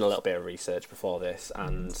did a little bit of research before this,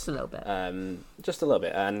 and just a little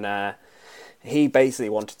bit, and he basically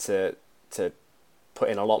wanted to put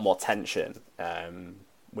in a lot more tension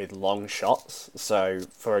with long shots. So,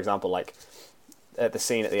 for example, like at the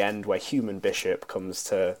scene at the end where Human Bishop comes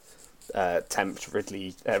to tempt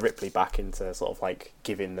Ripley back into sort of like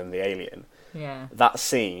giving them the alien. Yeah. That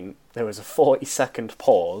scene, there was a 40-second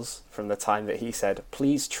pause from the time that he said,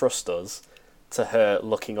 "Please trust us," to her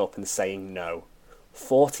looking up and saying no.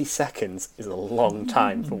 40 seconds is a long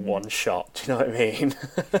time for one shot. Do you know what I mean?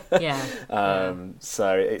 Yeah.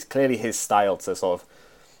 So it's clearly his style to sort of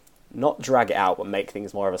not drag it out, but make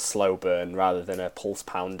things more of a slow burn rather than a pulse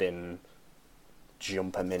pounding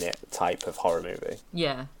jump a minute type of horror movie.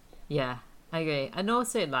 Yeah, I agree. And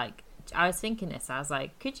also, like, I was thinking this, I was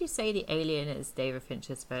like, could you say the alien is David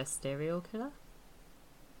Fincher's first serial killer?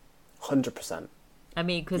 100%. I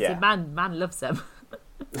mean, because the man loves them.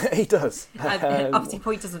 He does. Obviously,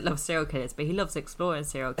 Point doesn't love serial killers, but he loves exploring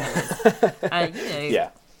serial killers.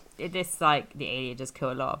 It's like the alien does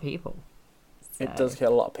kill a lot of people. So. It does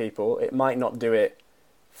kill a lot of people. It might not do it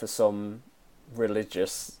for some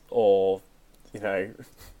religious or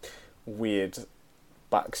weird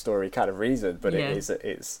backstory kind of reason, but it is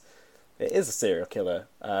a serial killer.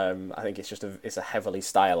 I think it's a heavily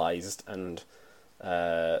stylized and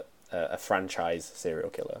a franchise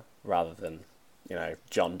serial killer rather than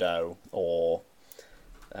John Doe or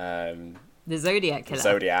the Zodiac killer.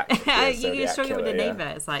 Zodiac. You're struggling with the name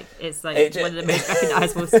there. It's like one of the most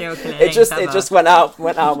recognizable serial killer names ever. It just went out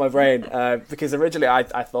of my brain because originally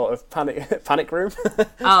I thought of Panic Room.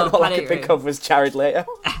 And all I could think of was Jared Leto.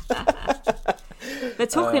 But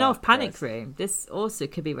talking of Panic Room, this also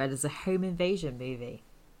could be read as a home invasion movie.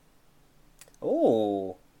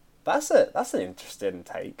 Oh, that's an interesting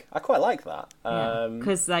take. I quite like that.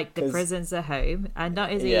 Because the prison's a home, and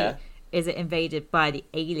not only is it invaded by the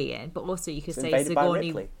alien, but also you could say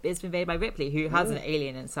Sigourney. It's invaded by Ripley, who has an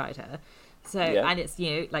alien inside her. So and it's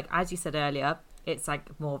like as you said earlier, it's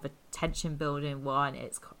like more of a tension building one.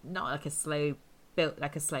 It's not like a slow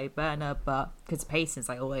burner, but because the pacing's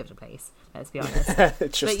like all over the place. Let's be honest.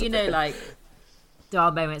 But like there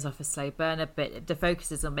are moments of a slow burner, but the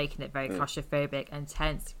focus is on making it very claustrophobic and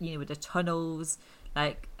tense. With the tunnels,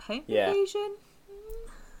 like home invasion.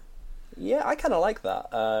 Yeah, I kind of like that.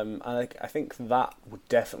 I think that would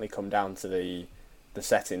definitely come down to the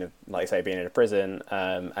setting of, like I say, being in a prison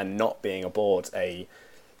and not being aboard a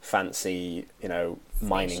fancy,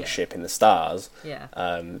 mining ship in the stars. Yeah.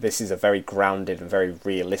 This is a very grounded and very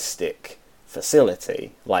realistic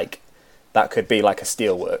facility. Like, that could be like a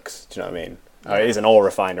steelworks. Do you know what I mean? Yeah. It is an ore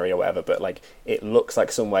refinery or whatever, but like it looks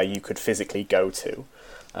like somewhere you could physically go to,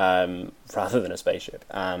 rather than a spaceship.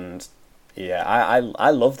 And yeah,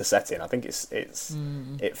 I love the setting. I think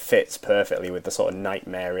it fits perfectly with the sort of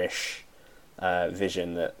nightmarish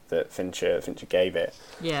vision that Fincher gave it.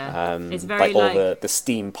 Yeah, it's very like all the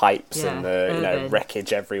steam pipes and the urban.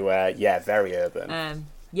 Wreckage everywhere. Yeah, very urban.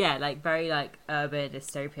 Like very like urban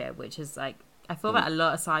dystopia, which is like I feel that a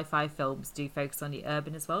lot of sci-fi films do focus on the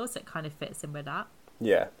urban as well, so it kind of fits in with that.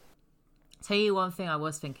 Yeah. Tell you one thing I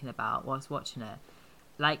was thinking about whilst watching it,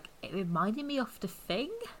 like it reminded me of The Thing.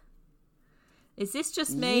 Is this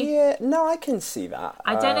just me? Yeah, no, I can see that.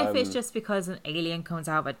 I don't know if it's just because an alien comes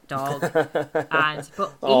out of a dog, but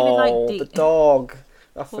the dog.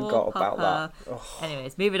 I forgot about that. Oh.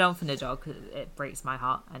 Anyways, moving on from the dog because it breaks my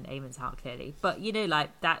heart and Eammon's heart clearly. But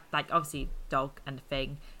like that, like obviously dog and The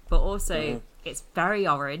Thing, but also it's very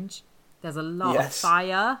orange. There's a lot of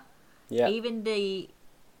fire. Yeah. Even the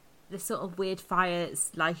sort of weird fire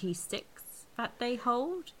slightly sticks that they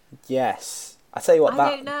hold. Yes. I tell you what,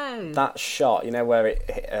 I don't know. That shot, where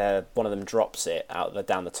it one of them drops it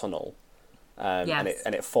down the tunnel, and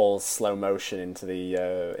it falls slow motion into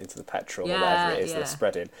the petrol or whatever it is that's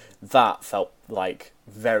spreading. That felt like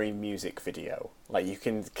very music video. Like you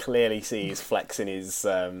can clearly see he's flexing his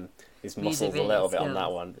muscles a little bit on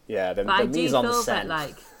that one. Yeah, the mise en scène.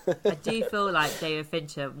 I do feel like David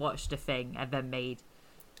Fincher watched The Thing and then made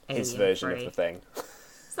his version of The Thing.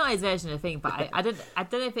 It's not his version of the thing, but I don't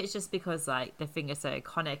know if it's just because like the thing is so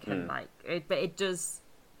iconic and like but it does.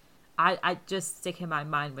 I just stick in my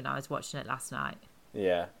mind when I was watching it last night.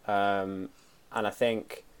 Yeah, and I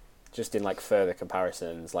think just in like further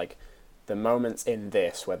comparisons, like the moments in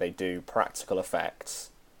this where they do practical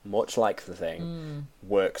effects, much like the thing,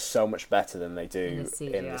 work so much better than they do in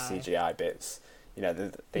the CGI bits. You know,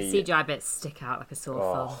 the CGI bits stick out like a sore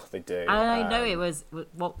thumb. Oh, they do. And I know it was.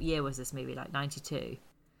 What year was this movie? Like 92.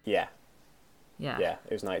 Yeah, it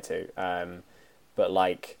was 92. But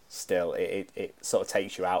like, still, it sort of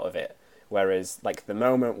takes you out of it. Whereas, like the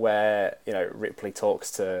moment where Ripley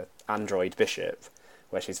talks to Android Bishop,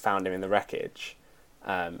 where she's found him in the wreckage,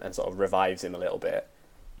 and sort of revives him a little bit,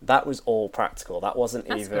 that was all practical.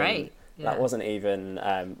 That's great. Yeah. That wasn't even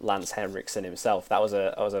Lance Henriksen himself. That was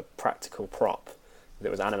a practical prop that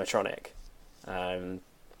was animatronic,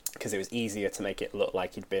 because it was easier to make it look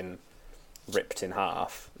like he'd been ripped in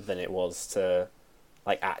half than it was to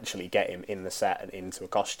like actually get him in the set and into a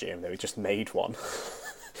costume. They just made one.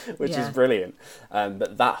 Which is brilliant,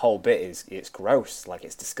 but that whole bit it's gross, like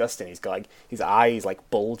it's disgusting. He's got like his eyes like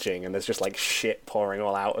bulging, and there's just like shit pouring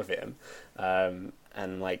all out of him,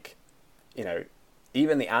 and like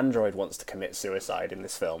even the android wants to commit suicide in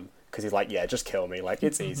this film because he's like, yeah, just kill me, like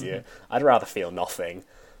it's easier. I'd rather feel nothing.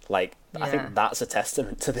 Like I think that's a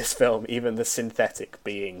testament to this film. Even the synthetic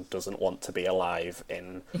being doesn't want to be alive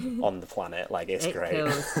on the planet. Like it great.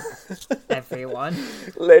 Kills everyone.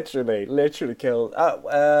 literally kills.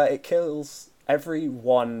 It kills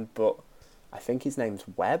everyone, but I think his name's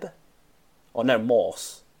Webb, or no,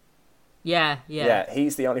 Morse. Yeah.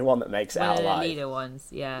 He's the only one that makes it out alive. One of the leader ones.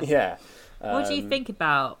 Yeah. Yeah. What do you think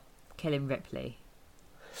about killing Ripley?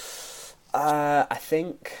 I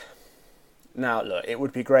think. Now, look, it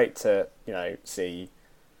would be great to, see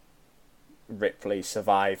Ripley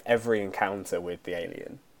survive every encounter with the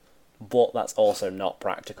alien, but that's also not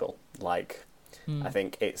practical. Like, I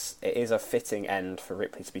think it is a fitting end for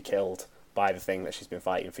Ripley to be killed by the thing that she's been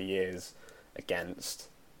fighting for years against,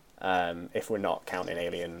 if we're not counting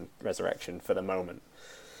Alien Resurrection for the moment.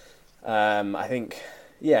 I think...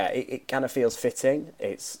 Yeah, it kind of feels fitting.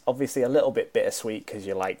 It's obviously a little bit bittersweet because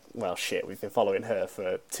you're like, well, shit, we've been following her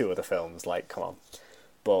for 2 other films. Like, come on.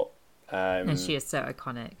 But and she is so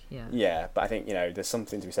iconic. Yeah. Yeah, but I think there's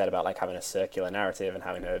something to be said about like having a circular narrative and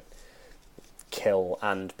having her kill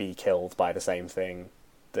and be killed by the same thing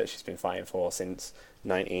that she's been fighting for since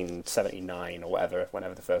 1979 or whatever,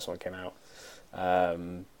 whenever the first one came out.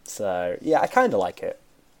 So yeah, I kind of like it.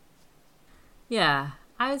 Yeah.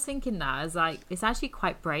 I was thinking that I was like, it's actually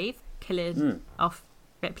quite brave killing off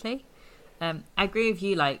Ripley. I agree with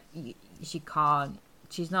you. Like,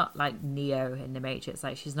 she's not like Neo in the Matrix.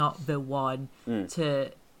 Like, she's not the one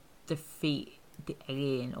to defeat the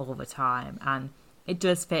alien all the time, and it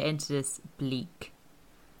does fit into this bleak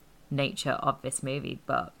nature of this movie.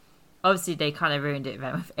 But obviously, they kind of ruined it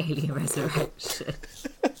then with Alien Resurrection,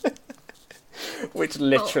 which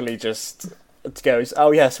literally just. It goes,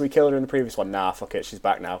 oh yes, we killed her in the previous one. Nah, fuck it, she's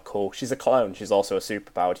back now. Cool. She's a clone. She's also a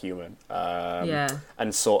superpowered human.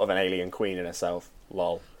 And sort of an alien queen in herself.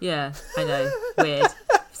 Lol. Yeah, I know. Weird.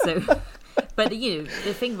 So, but the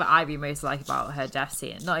thing that I most like about her death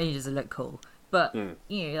scene, not only does it look cool, but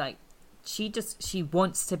like she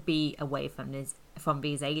wants to be away from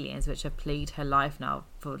these aliens, which have plagued her life now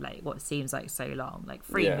for like what seems like so long, like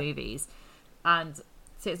 3 movies, and.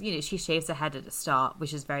 So, it's, she shaves her head at the start,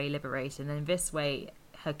 which is very liberating. And in this way,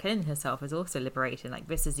 her killing herself is also liberating. Like,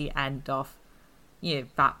 this is the end of,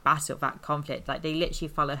 that battle, that conflict. Like, they literally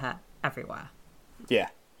follow her everywhere. Yeah,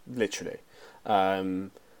 literally.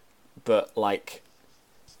 But, like,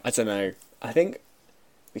 I don't know. I think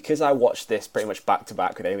because I watched this pretty much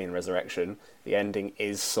back-to-back with Alien Resurrection, the ending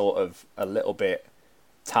is sort of a little bit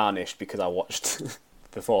tarnished because I watched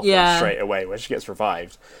the 4th one straight away when she gets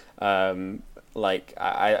revived. Like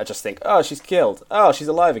I just think, oh, she's killed. Oh, she's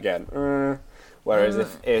alive again. Whereas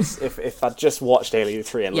if I'd just watched Alien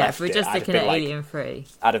 3 and left if we're just looking at Alien 3,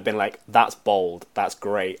 I'd have been like, that's bold. That's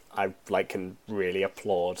great. I can really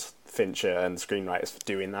applaud Fincher and the screenwriters for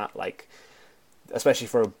doing that. Like, especially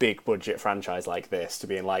for a big budget franchise like this, to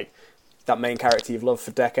being like, that main character you've loved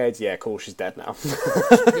for decades. Yeah, cool. She's dead now.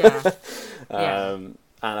 And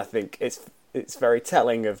I think it's very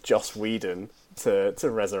telling of Joss Whedon to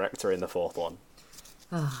resurrect her in the 4th one,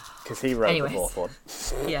 because he wrote the 4th one.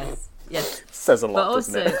 yes Says a lot. But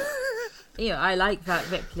also, doesn't it? I like that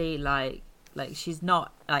Ripley like she's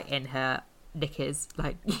not like in her knickers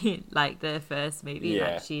like like the first movie.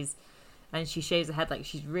 Like she shaves her head. Like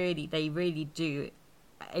they really do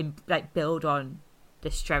like build on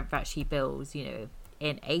the strength that she builds in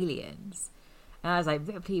Aliens, And I was like,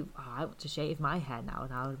 Ripley, I want to shave my hair now.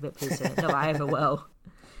 Now Ripley's doing it. No, I ever will.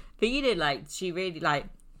 But like, she really, like,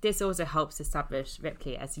 this also helps establish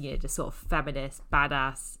Ripley as, the sort of feminist,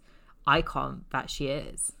 badass icon that she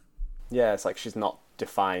is. Yeah, it's like she's not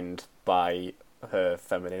defined by her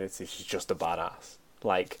femininity. She's just a badass.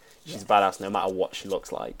 Like, she's a badass no matter what she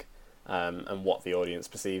looks like, and what the audience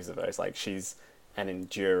perceives of her. It's like she's an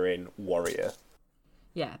enduring warrior.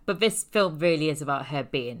 Yeah, but this film really is about her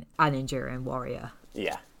being an enduring warrior.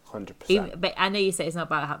 Yeah, 100%. But I know you say it's not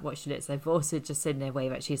about what she looks like, but also just in the way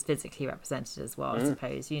that she's physically represented as well, I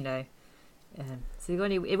suppose, So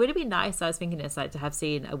it would have been nice, I was thinking it's like to have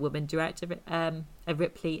seen a woman direct a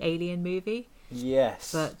Ripley alien movie.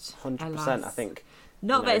 Yes, but 100%. Alas, I think...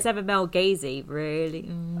 Not that it's ever Mel Gazy, really.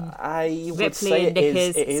 I would Ripley say and it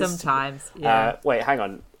Knickers is. Sometimes. Yeah. Wait, hang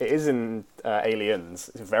on. It is in Aliens.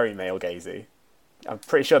 It's very male gazy. I'm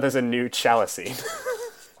pretty sure there's a nude shower scene.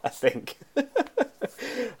 I think. I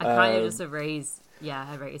kind of just erased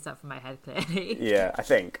that from my head clearly. Yeah, I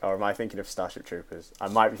think. Or am I thinking of Starship Troopers? I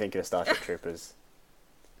might be thinking of Starship Troopers.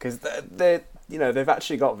 Because they've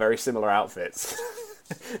actually got very similar outfits.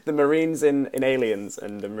 The Marines in Aliens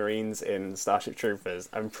and the Marines in Starship Troopers,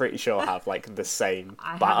 I'm pretty sure have like the same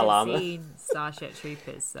battle armor. I haven't seen Starship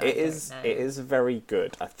Troopers. So it is very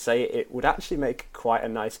good. I'd say it would actually make quite a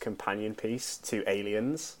nice companion piece to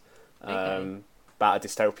Aliens, about a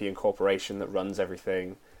dystopian corporation that runs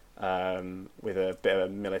everything, with a bit of a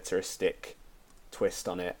militaristic twist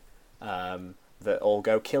on it, that all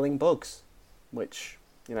go killing bugs, which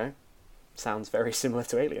sounds very similar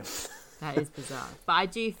to Aliens. That is bizarre. But I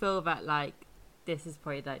do feel that, like, this is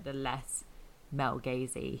probably, like, the less Mel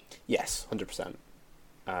Gazy. Yes, 100%.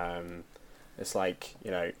 It's like,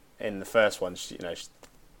 in the first one, she's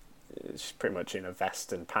pretty much in a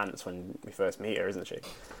vest and pants when we first meet her, isn't she?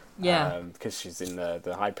 Yeah. Because she's in the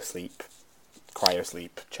hypersleep,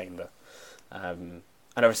 cryosleep chamber. And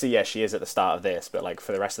obviously, yeah, she is at the start of this, but, like,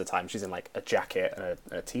 for the rest of the time, she's in, like, a jacket and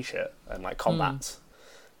a t-shirt and, like, combat.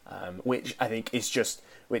 Which I think is just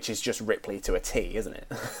Ripley to a T, isn't it?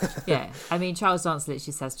 Yeah, I mean, Charles Dance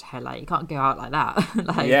literally says to her, like, you can't go out like that. Put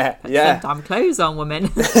some damn clothes on, woman.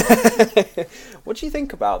 What do you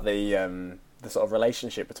think about the sort of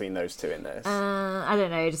relationship between those two in this? I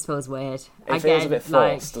don't know, it just feels weird. It feels a bit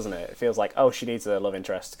forced, doesn't it? It feels like, oh, she needs a love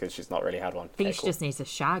interest because she's not really had one. I think she just needs a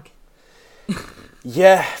shag.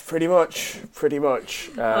 Yeah, pretty much.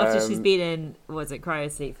 After she's been in,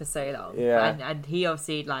 cryosleep for so long. Yeah. And he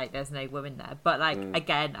obviously, like, there's no woman there. But, like,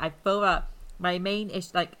 again, I feel that my main issue,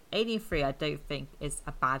 like, Alien 3, I don't think is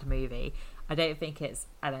a bad movie. I don't think it's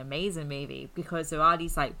an amazing movie because there are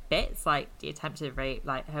these, like, bits, like the attempted rape,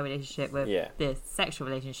 like her relationship with the sexual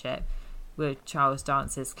relationship with Charles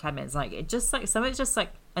Dance's Clemens. Like, it just, like, some of it's just, like,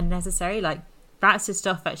 unnecessary. Like, that's the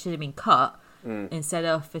stuff that should have been cut instead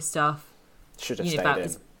of the stuff should have stayed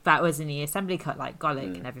in. That was in the assembly cut, like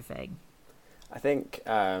Golic and everything. I think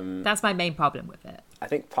that's my main problem with it. I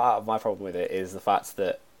think part of my problem with it is the fact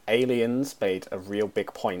that Aliens made a real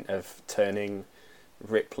big point of turning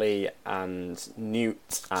Ripley and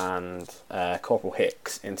Newt and Corporal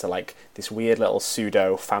Hicks into like this weird little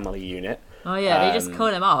pseudo family unit. Oh yeah, they just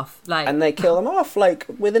kill them off, like, and they kill them off like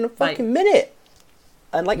within a fucking minute.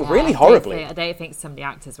 And, like, really horribly. I don't think some of the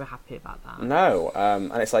actors were happy about that. No.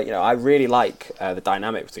 And it's like, I really like the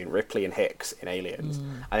dynamic between Ripley and Hicks in Aliens.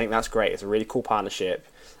 I think that's great. It's a really cool partnership.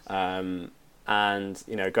 And,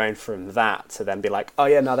 going from that to then be like, oh,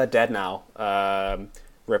 yeah, no, they're dead now.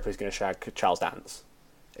 Ripley's going to shag Charles Dance.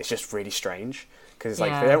 It's just really strange. Because it's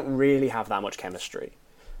like, they don't really have that much chemistry.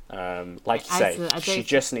 Like you say, she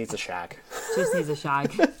just needs a shag. Just needs a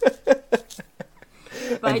shag.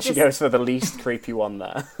 But and she goes for the least creepy one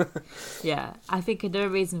there. Yeah, I think another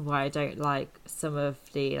reason why I don't like some of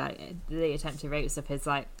the attempted rape stuff is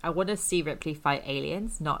like I want to see Ripley fight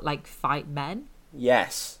aliens, not like fight men.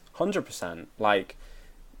 Yes, 100%. Like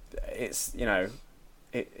it's I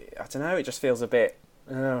don't know. It just feels a bit.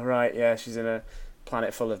 Oh right, yeah, she's in a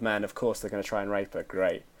planet full of men. Of course they're going to try and rape her.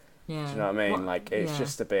 Great. Yeah. Do you know what I mean? Like it's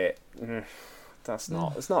just a bit. It's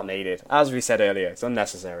not needed. As we said earlier, it's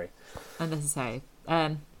unnecessary.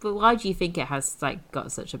 But why do you think it has like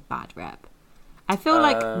got such a bad rep? I feel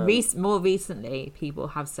like more recently people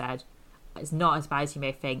have said it's not as bad as you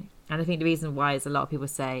may think, and I think the reason why is a lot of people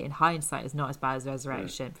say in hindsight it's not as bad as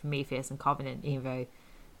Resurrection, Prometheus and Covenant, even though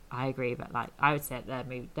I agree, but like I would say that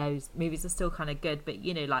those movies are still kind of good, but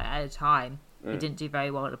like at a time it didn't do very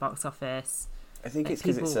well at the box office. I think it's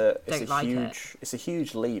because it's a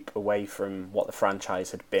huge leap away from what the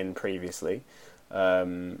franchise had been previously.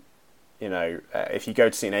 If you go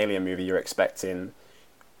to see an Alien movie, you're expecting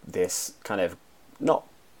this kind of not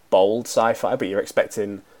bold sci-fi, but you're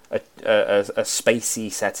expecting a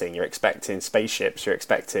spacey setting. You're expecting spaceships. You're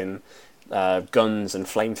expecting guns and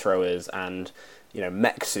flamethrowers and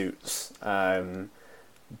mech suits.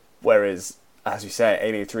 Whereas, as you say,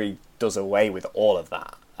 Alien 3 does away with all of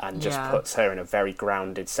that and just puts her in a very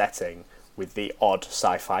grounded setting with the odd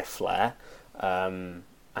sci-fi flair. And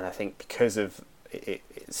I think because of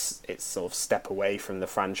its sort of step away from the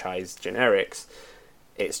franchise generics,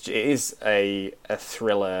 it is a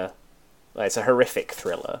thriller. It's a horrific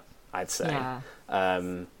thriller, I'd say,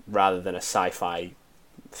 rather than a sci-fi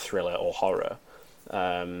thriller or horror.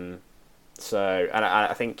 So, and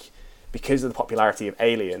I think because of the popularity of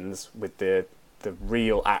Aliens with the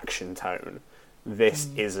real action tone, this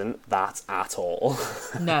isn't that at all.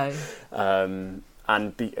 No. And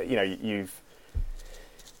you've,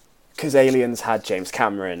 because Aliens had James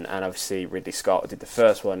Cameron and obviously Ridley Scott did the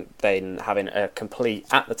first one, then having a complete,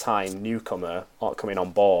 at the time, newcomer coming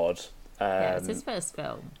on board. It's his first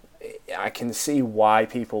film. I can see why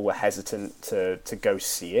people were hesitant to go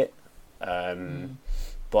see it.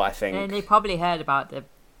 But I think... And they probably heard about the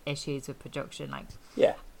issues with production.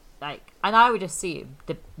 And I would assume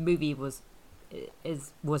the movie was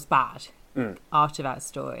bad after that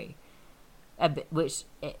story. Which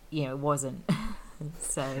it wasn't.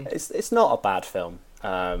 So it's not a bad film.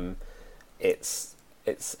 It's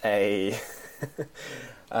a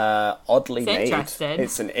oddly made.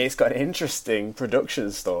 It's got an interesting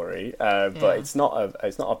production story, but it's not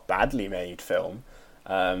a badly made film.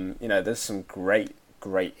 There's some great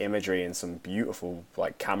imagery and some beautiful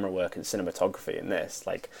camera work and cinematography in this.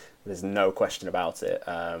 There's no question about it.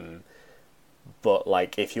 But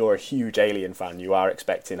if you're a huge Alien fan, you are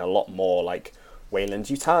expecting a lot more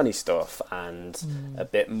Weyland-Yutani stuff and a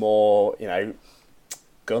bit more,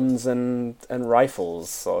 guns and rifles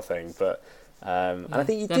sort of thing. But and I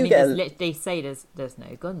think they say there's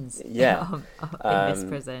no guns. In this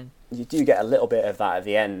prison. You do get a little bit of that at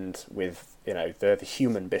the end with the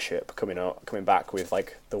human bishop coming back with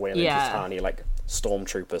the Weyland-Yutani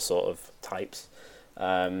stormtrooper sort of types.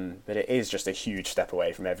 But it is just a huge step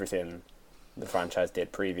away from everything the franchise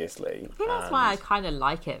did previously. I think that's why I kind of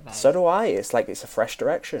like it, though. So do I. It's it's a fresh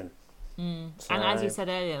direction. So... And as you said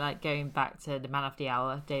earlier, going back to the man of the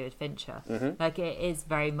hour, David Fincher, it is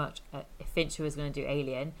very much if Fincher was going to do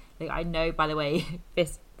Alien. I know, by the way,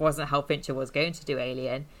 this wasn't how Fincher was going to do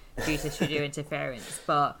Alien due to studio interference,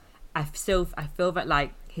 but I feel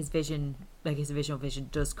that his vision, his original vision,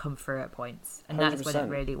 does come through at points, and 100%. That's when it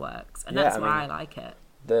really works, and that's why I like it.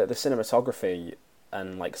 The cinematography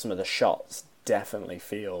and some of the shots definitely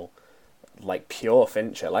feel like pure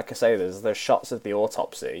Fincher. Like I say, there's shots of the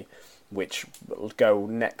autopsy which go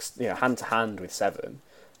next, hand to hand with Seven,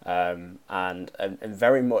 and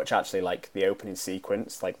very much actually the opening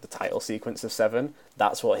sequence, the title sequence of Seven.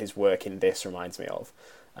 That's what his work in this reminds me of.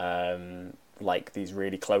 These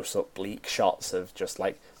really close up bleak shots of just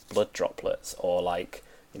blood droplets or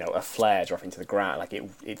a flare dropping to the ground.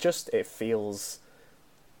 It feels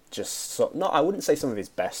just I wouldn't say some of his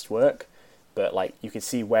best work, but you can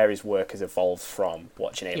see where his work has evolved from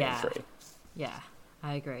watching Alien 3. Yeah,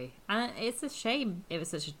 I agree. And it's a shame it was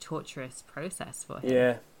such a torturous process for him.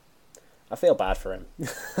 Yeah. I feel bad for him.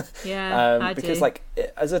 Yeah, I do. Because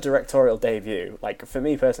as a directorial debut, for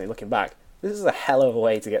me personally, looking back, this is a hell of a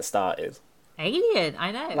way to get started. Alien,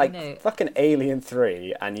 I know. I know. Fucking Alien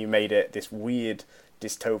 3, and you made it this weird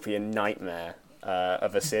dystopian nightmare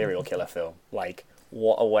of a serial killer film.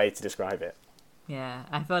 What a way to describe it. Yeah,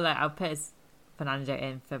 I feel I'll put Fernando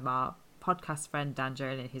in from our podcast friend Dan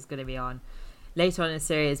Jolin, who's going to be on later on in the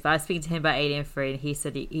series. But I was speaking to him about Alien 3, and he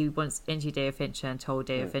said he once interviewed David Fincher and told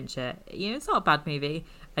David Fincher, it's not a bad movie,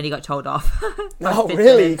 and he got told off. Oh,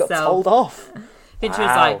 really? He got told off? Fincher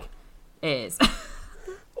was it is.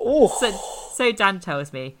 So Dan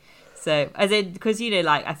tells me. So, as in, because,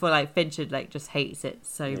 I feel Fincher, just hates it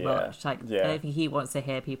so much. I don't think he wants to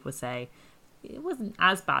hear people say, it wasn't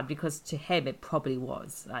as bad, because to him it probably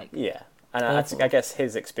was and I guess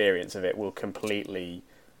his experience of it will completely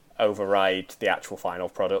override the actual final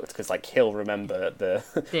product, because he'll remember the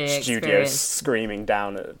studio screaming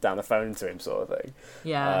down the phone to him, sort of thing.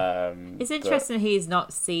 It's interesting he's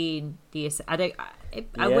not seen the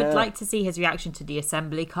I would like to see his reaction to the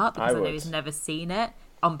assembly cut, because I know he's never seen it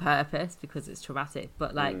on purpose because it's traumatic,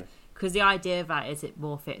 but because the idea of that is it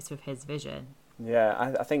more fits with his vision.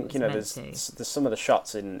 Yeah, I think there's some of the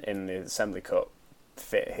shots in the assembly cut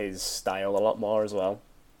fit his style a lot more as well.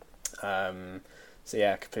 So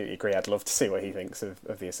yeah, I completely agree. I'd love to see what he thinks of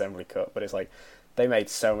the assembly cut, but it's they made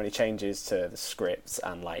so many changes to the script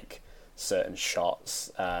and certain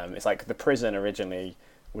shots. It's the prison originally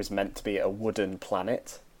was meant to be a wooden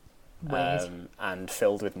planet, and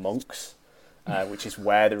filled with monks, which is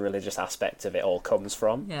where the religious aspect of it all comes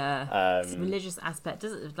from. Yeah, the religious aspect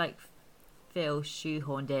doesn't like feel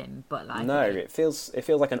shoehorned in, but like no, it feels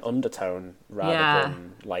like an undertone rather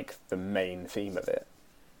than like the main theme of it.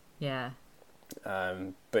 Yeah.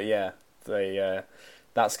 But yeah,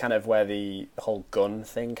 that's kind of where the whole gun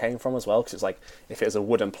thing came from as well, because it's like if it was a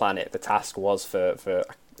wooden planet, the task was for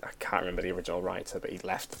I can't remember the original writer, but he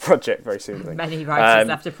left the project very soon. Many writers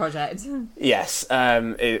left the project. Yes,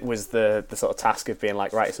 it was the sort of task of being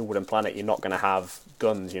like, right, it's a wooden planet, you're not going to have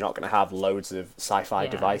guns, you're not going to have loads of sci-fi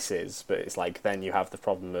devices, but it's like then you have the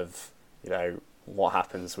problem of, you know, what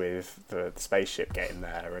happens with the spaceship getting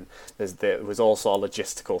there, and there was all sort of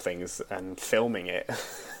logistical things and filming it.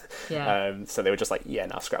 Yeah. So they were just like, yeah,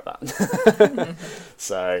 now scrap that.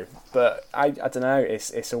 So, but I don't know,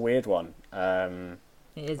 it's a weird one.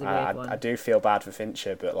 It is a weird one. I do feel bad for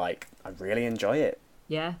Fincher, but like I really enjoy it.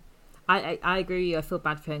 Yeah, I agree with you. I feel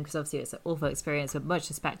bad for him because obviously it's an awful experience, but much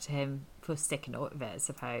respect to him for sticking up with it, I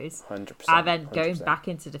suppose. 100%. And then going back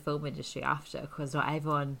into the film industry after, because not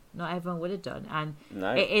everyone would have done. And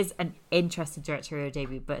it is an interesting directorial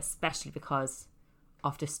debut, but especially because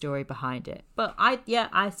of the story behind it. But I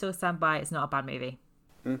still stand by it's not a bad movie.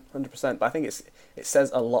 100%. But I think it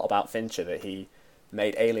says a lot about Fincher that he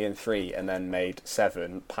made Alien 3 and then made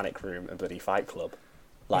 7, Panic Room and bloody Fight Club.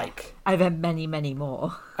 Like, and then many, many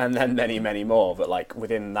more. And then many, many more, but like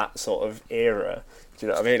within that sort of era. Do you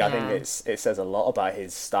know what I mean? Yeah. I think it says a lot about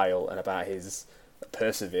his style and about his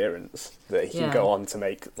perseverance that he can go on to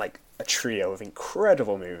make like a trio of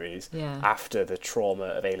incredible movies after the trauma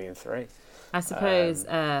of Alien 3. I suppose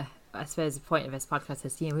the point of this podcast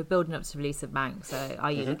is, we're building up to the release of Mank. So, are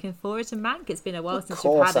you looking forward to Mank? It's been a while since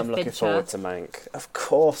you've had a Fincher. Of course, I'm looking forward to Mank. Of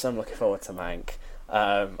course, I'm looking forward to Mank.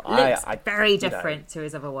 Looks very different to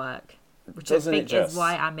his other work, which I think is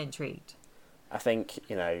why I'm intrigued. I think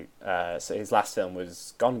so his last film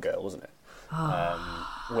was Gone Girl, wasn't it?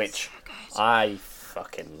 Which so I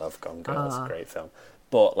fucking love Gone Girl. It's a great film.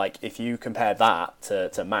 But like, if you compare that to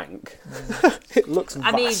Mank, it looks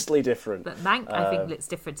vastly different. But Mank, I think, looks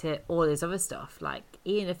different to all his other stuff. Like,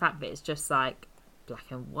 even the fact that it's just like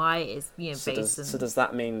black and white is, So does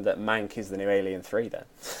that mean that Mank is the new Alien 3 then?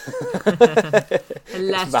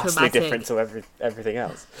 Less it's vastly dramatic, different to everything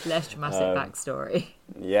else. Less dramatic backstory.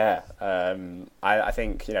 Yeah, I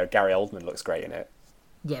think Gary Oldman looks great in it.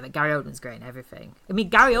 Yeah, but Gary Oldman's great in everything. I mean,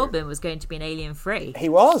 Gary Oldman was going to be in Alien 3. He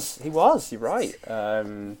was. You're right.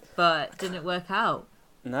 But didn't work out.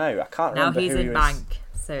 No, I can't remember who he was. Now he's in Mank.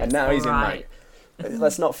 So and now he's in Mank.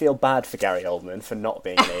 Let's not feel bad for Gary Oldman for not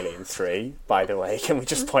being in Alien 3, by the way. Can we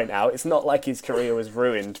just point out, it's not like his career was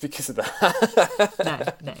ruined because of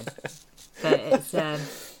that. No. But it's...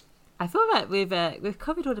 I feel like we've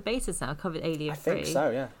covered all the bases now. Covered Alien 3. I think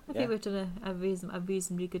so, yeah. I think we've done a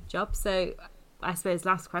reasonably good job. So... I suppose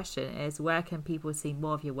last question is, where can people see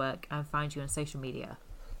more of your work and find you on social media?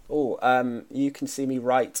 You can see me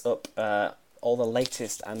write up all the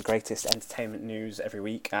latest and greatest entertainment news every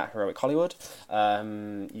week at Heroic Hollywood.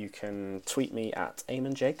 You can tweet me at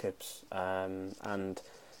Eammon Jacobs and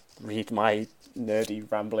read my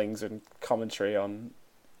nerdy ramblings and commentary on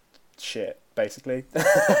shit, basically.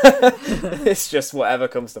 It's just whatever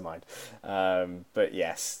comes to mind. But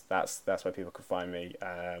yes, that's where people can find me.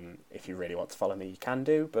 If you really want to follow me, you can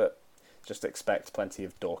do, but just expect plenty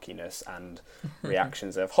of dorkiness and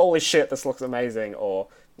reactions of holy shit, this looks amazing, or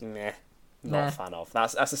not a fan of.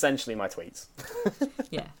 That's essentially my tweets.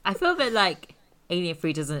 Yeah, I feel that like Alien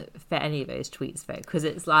 3 doesn't fit any of those tweets though, because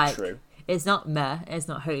it's like True. It's not meh, it's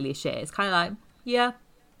not holy shit, it's kind of like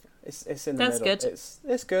it's in the that's middle. good.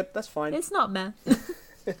 It's good. That's fine. It's not meh.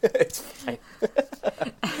 It's fine.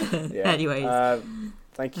 Yeah. Anyways,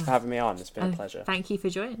 thank you for having me on. It's been a pleasure. Thank you for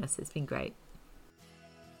joining us. It's been great.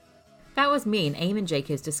 That was me and Eammon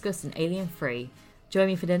Jacobs discussing Alien 3. Join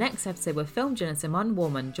me for the next episode where film journalist Eammon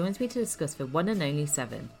Jacobs joins me to discuss the one and only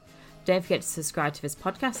 7. Don't forget to subscribe to this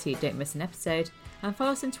podcast so you don't miss an episode, and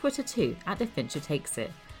follow us on Twitter too at The Fincher Takes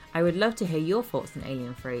It. I would love to hear your thoughts on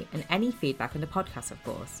Alien 3 and any feedback on the podcast, of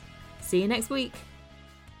course. See you next week.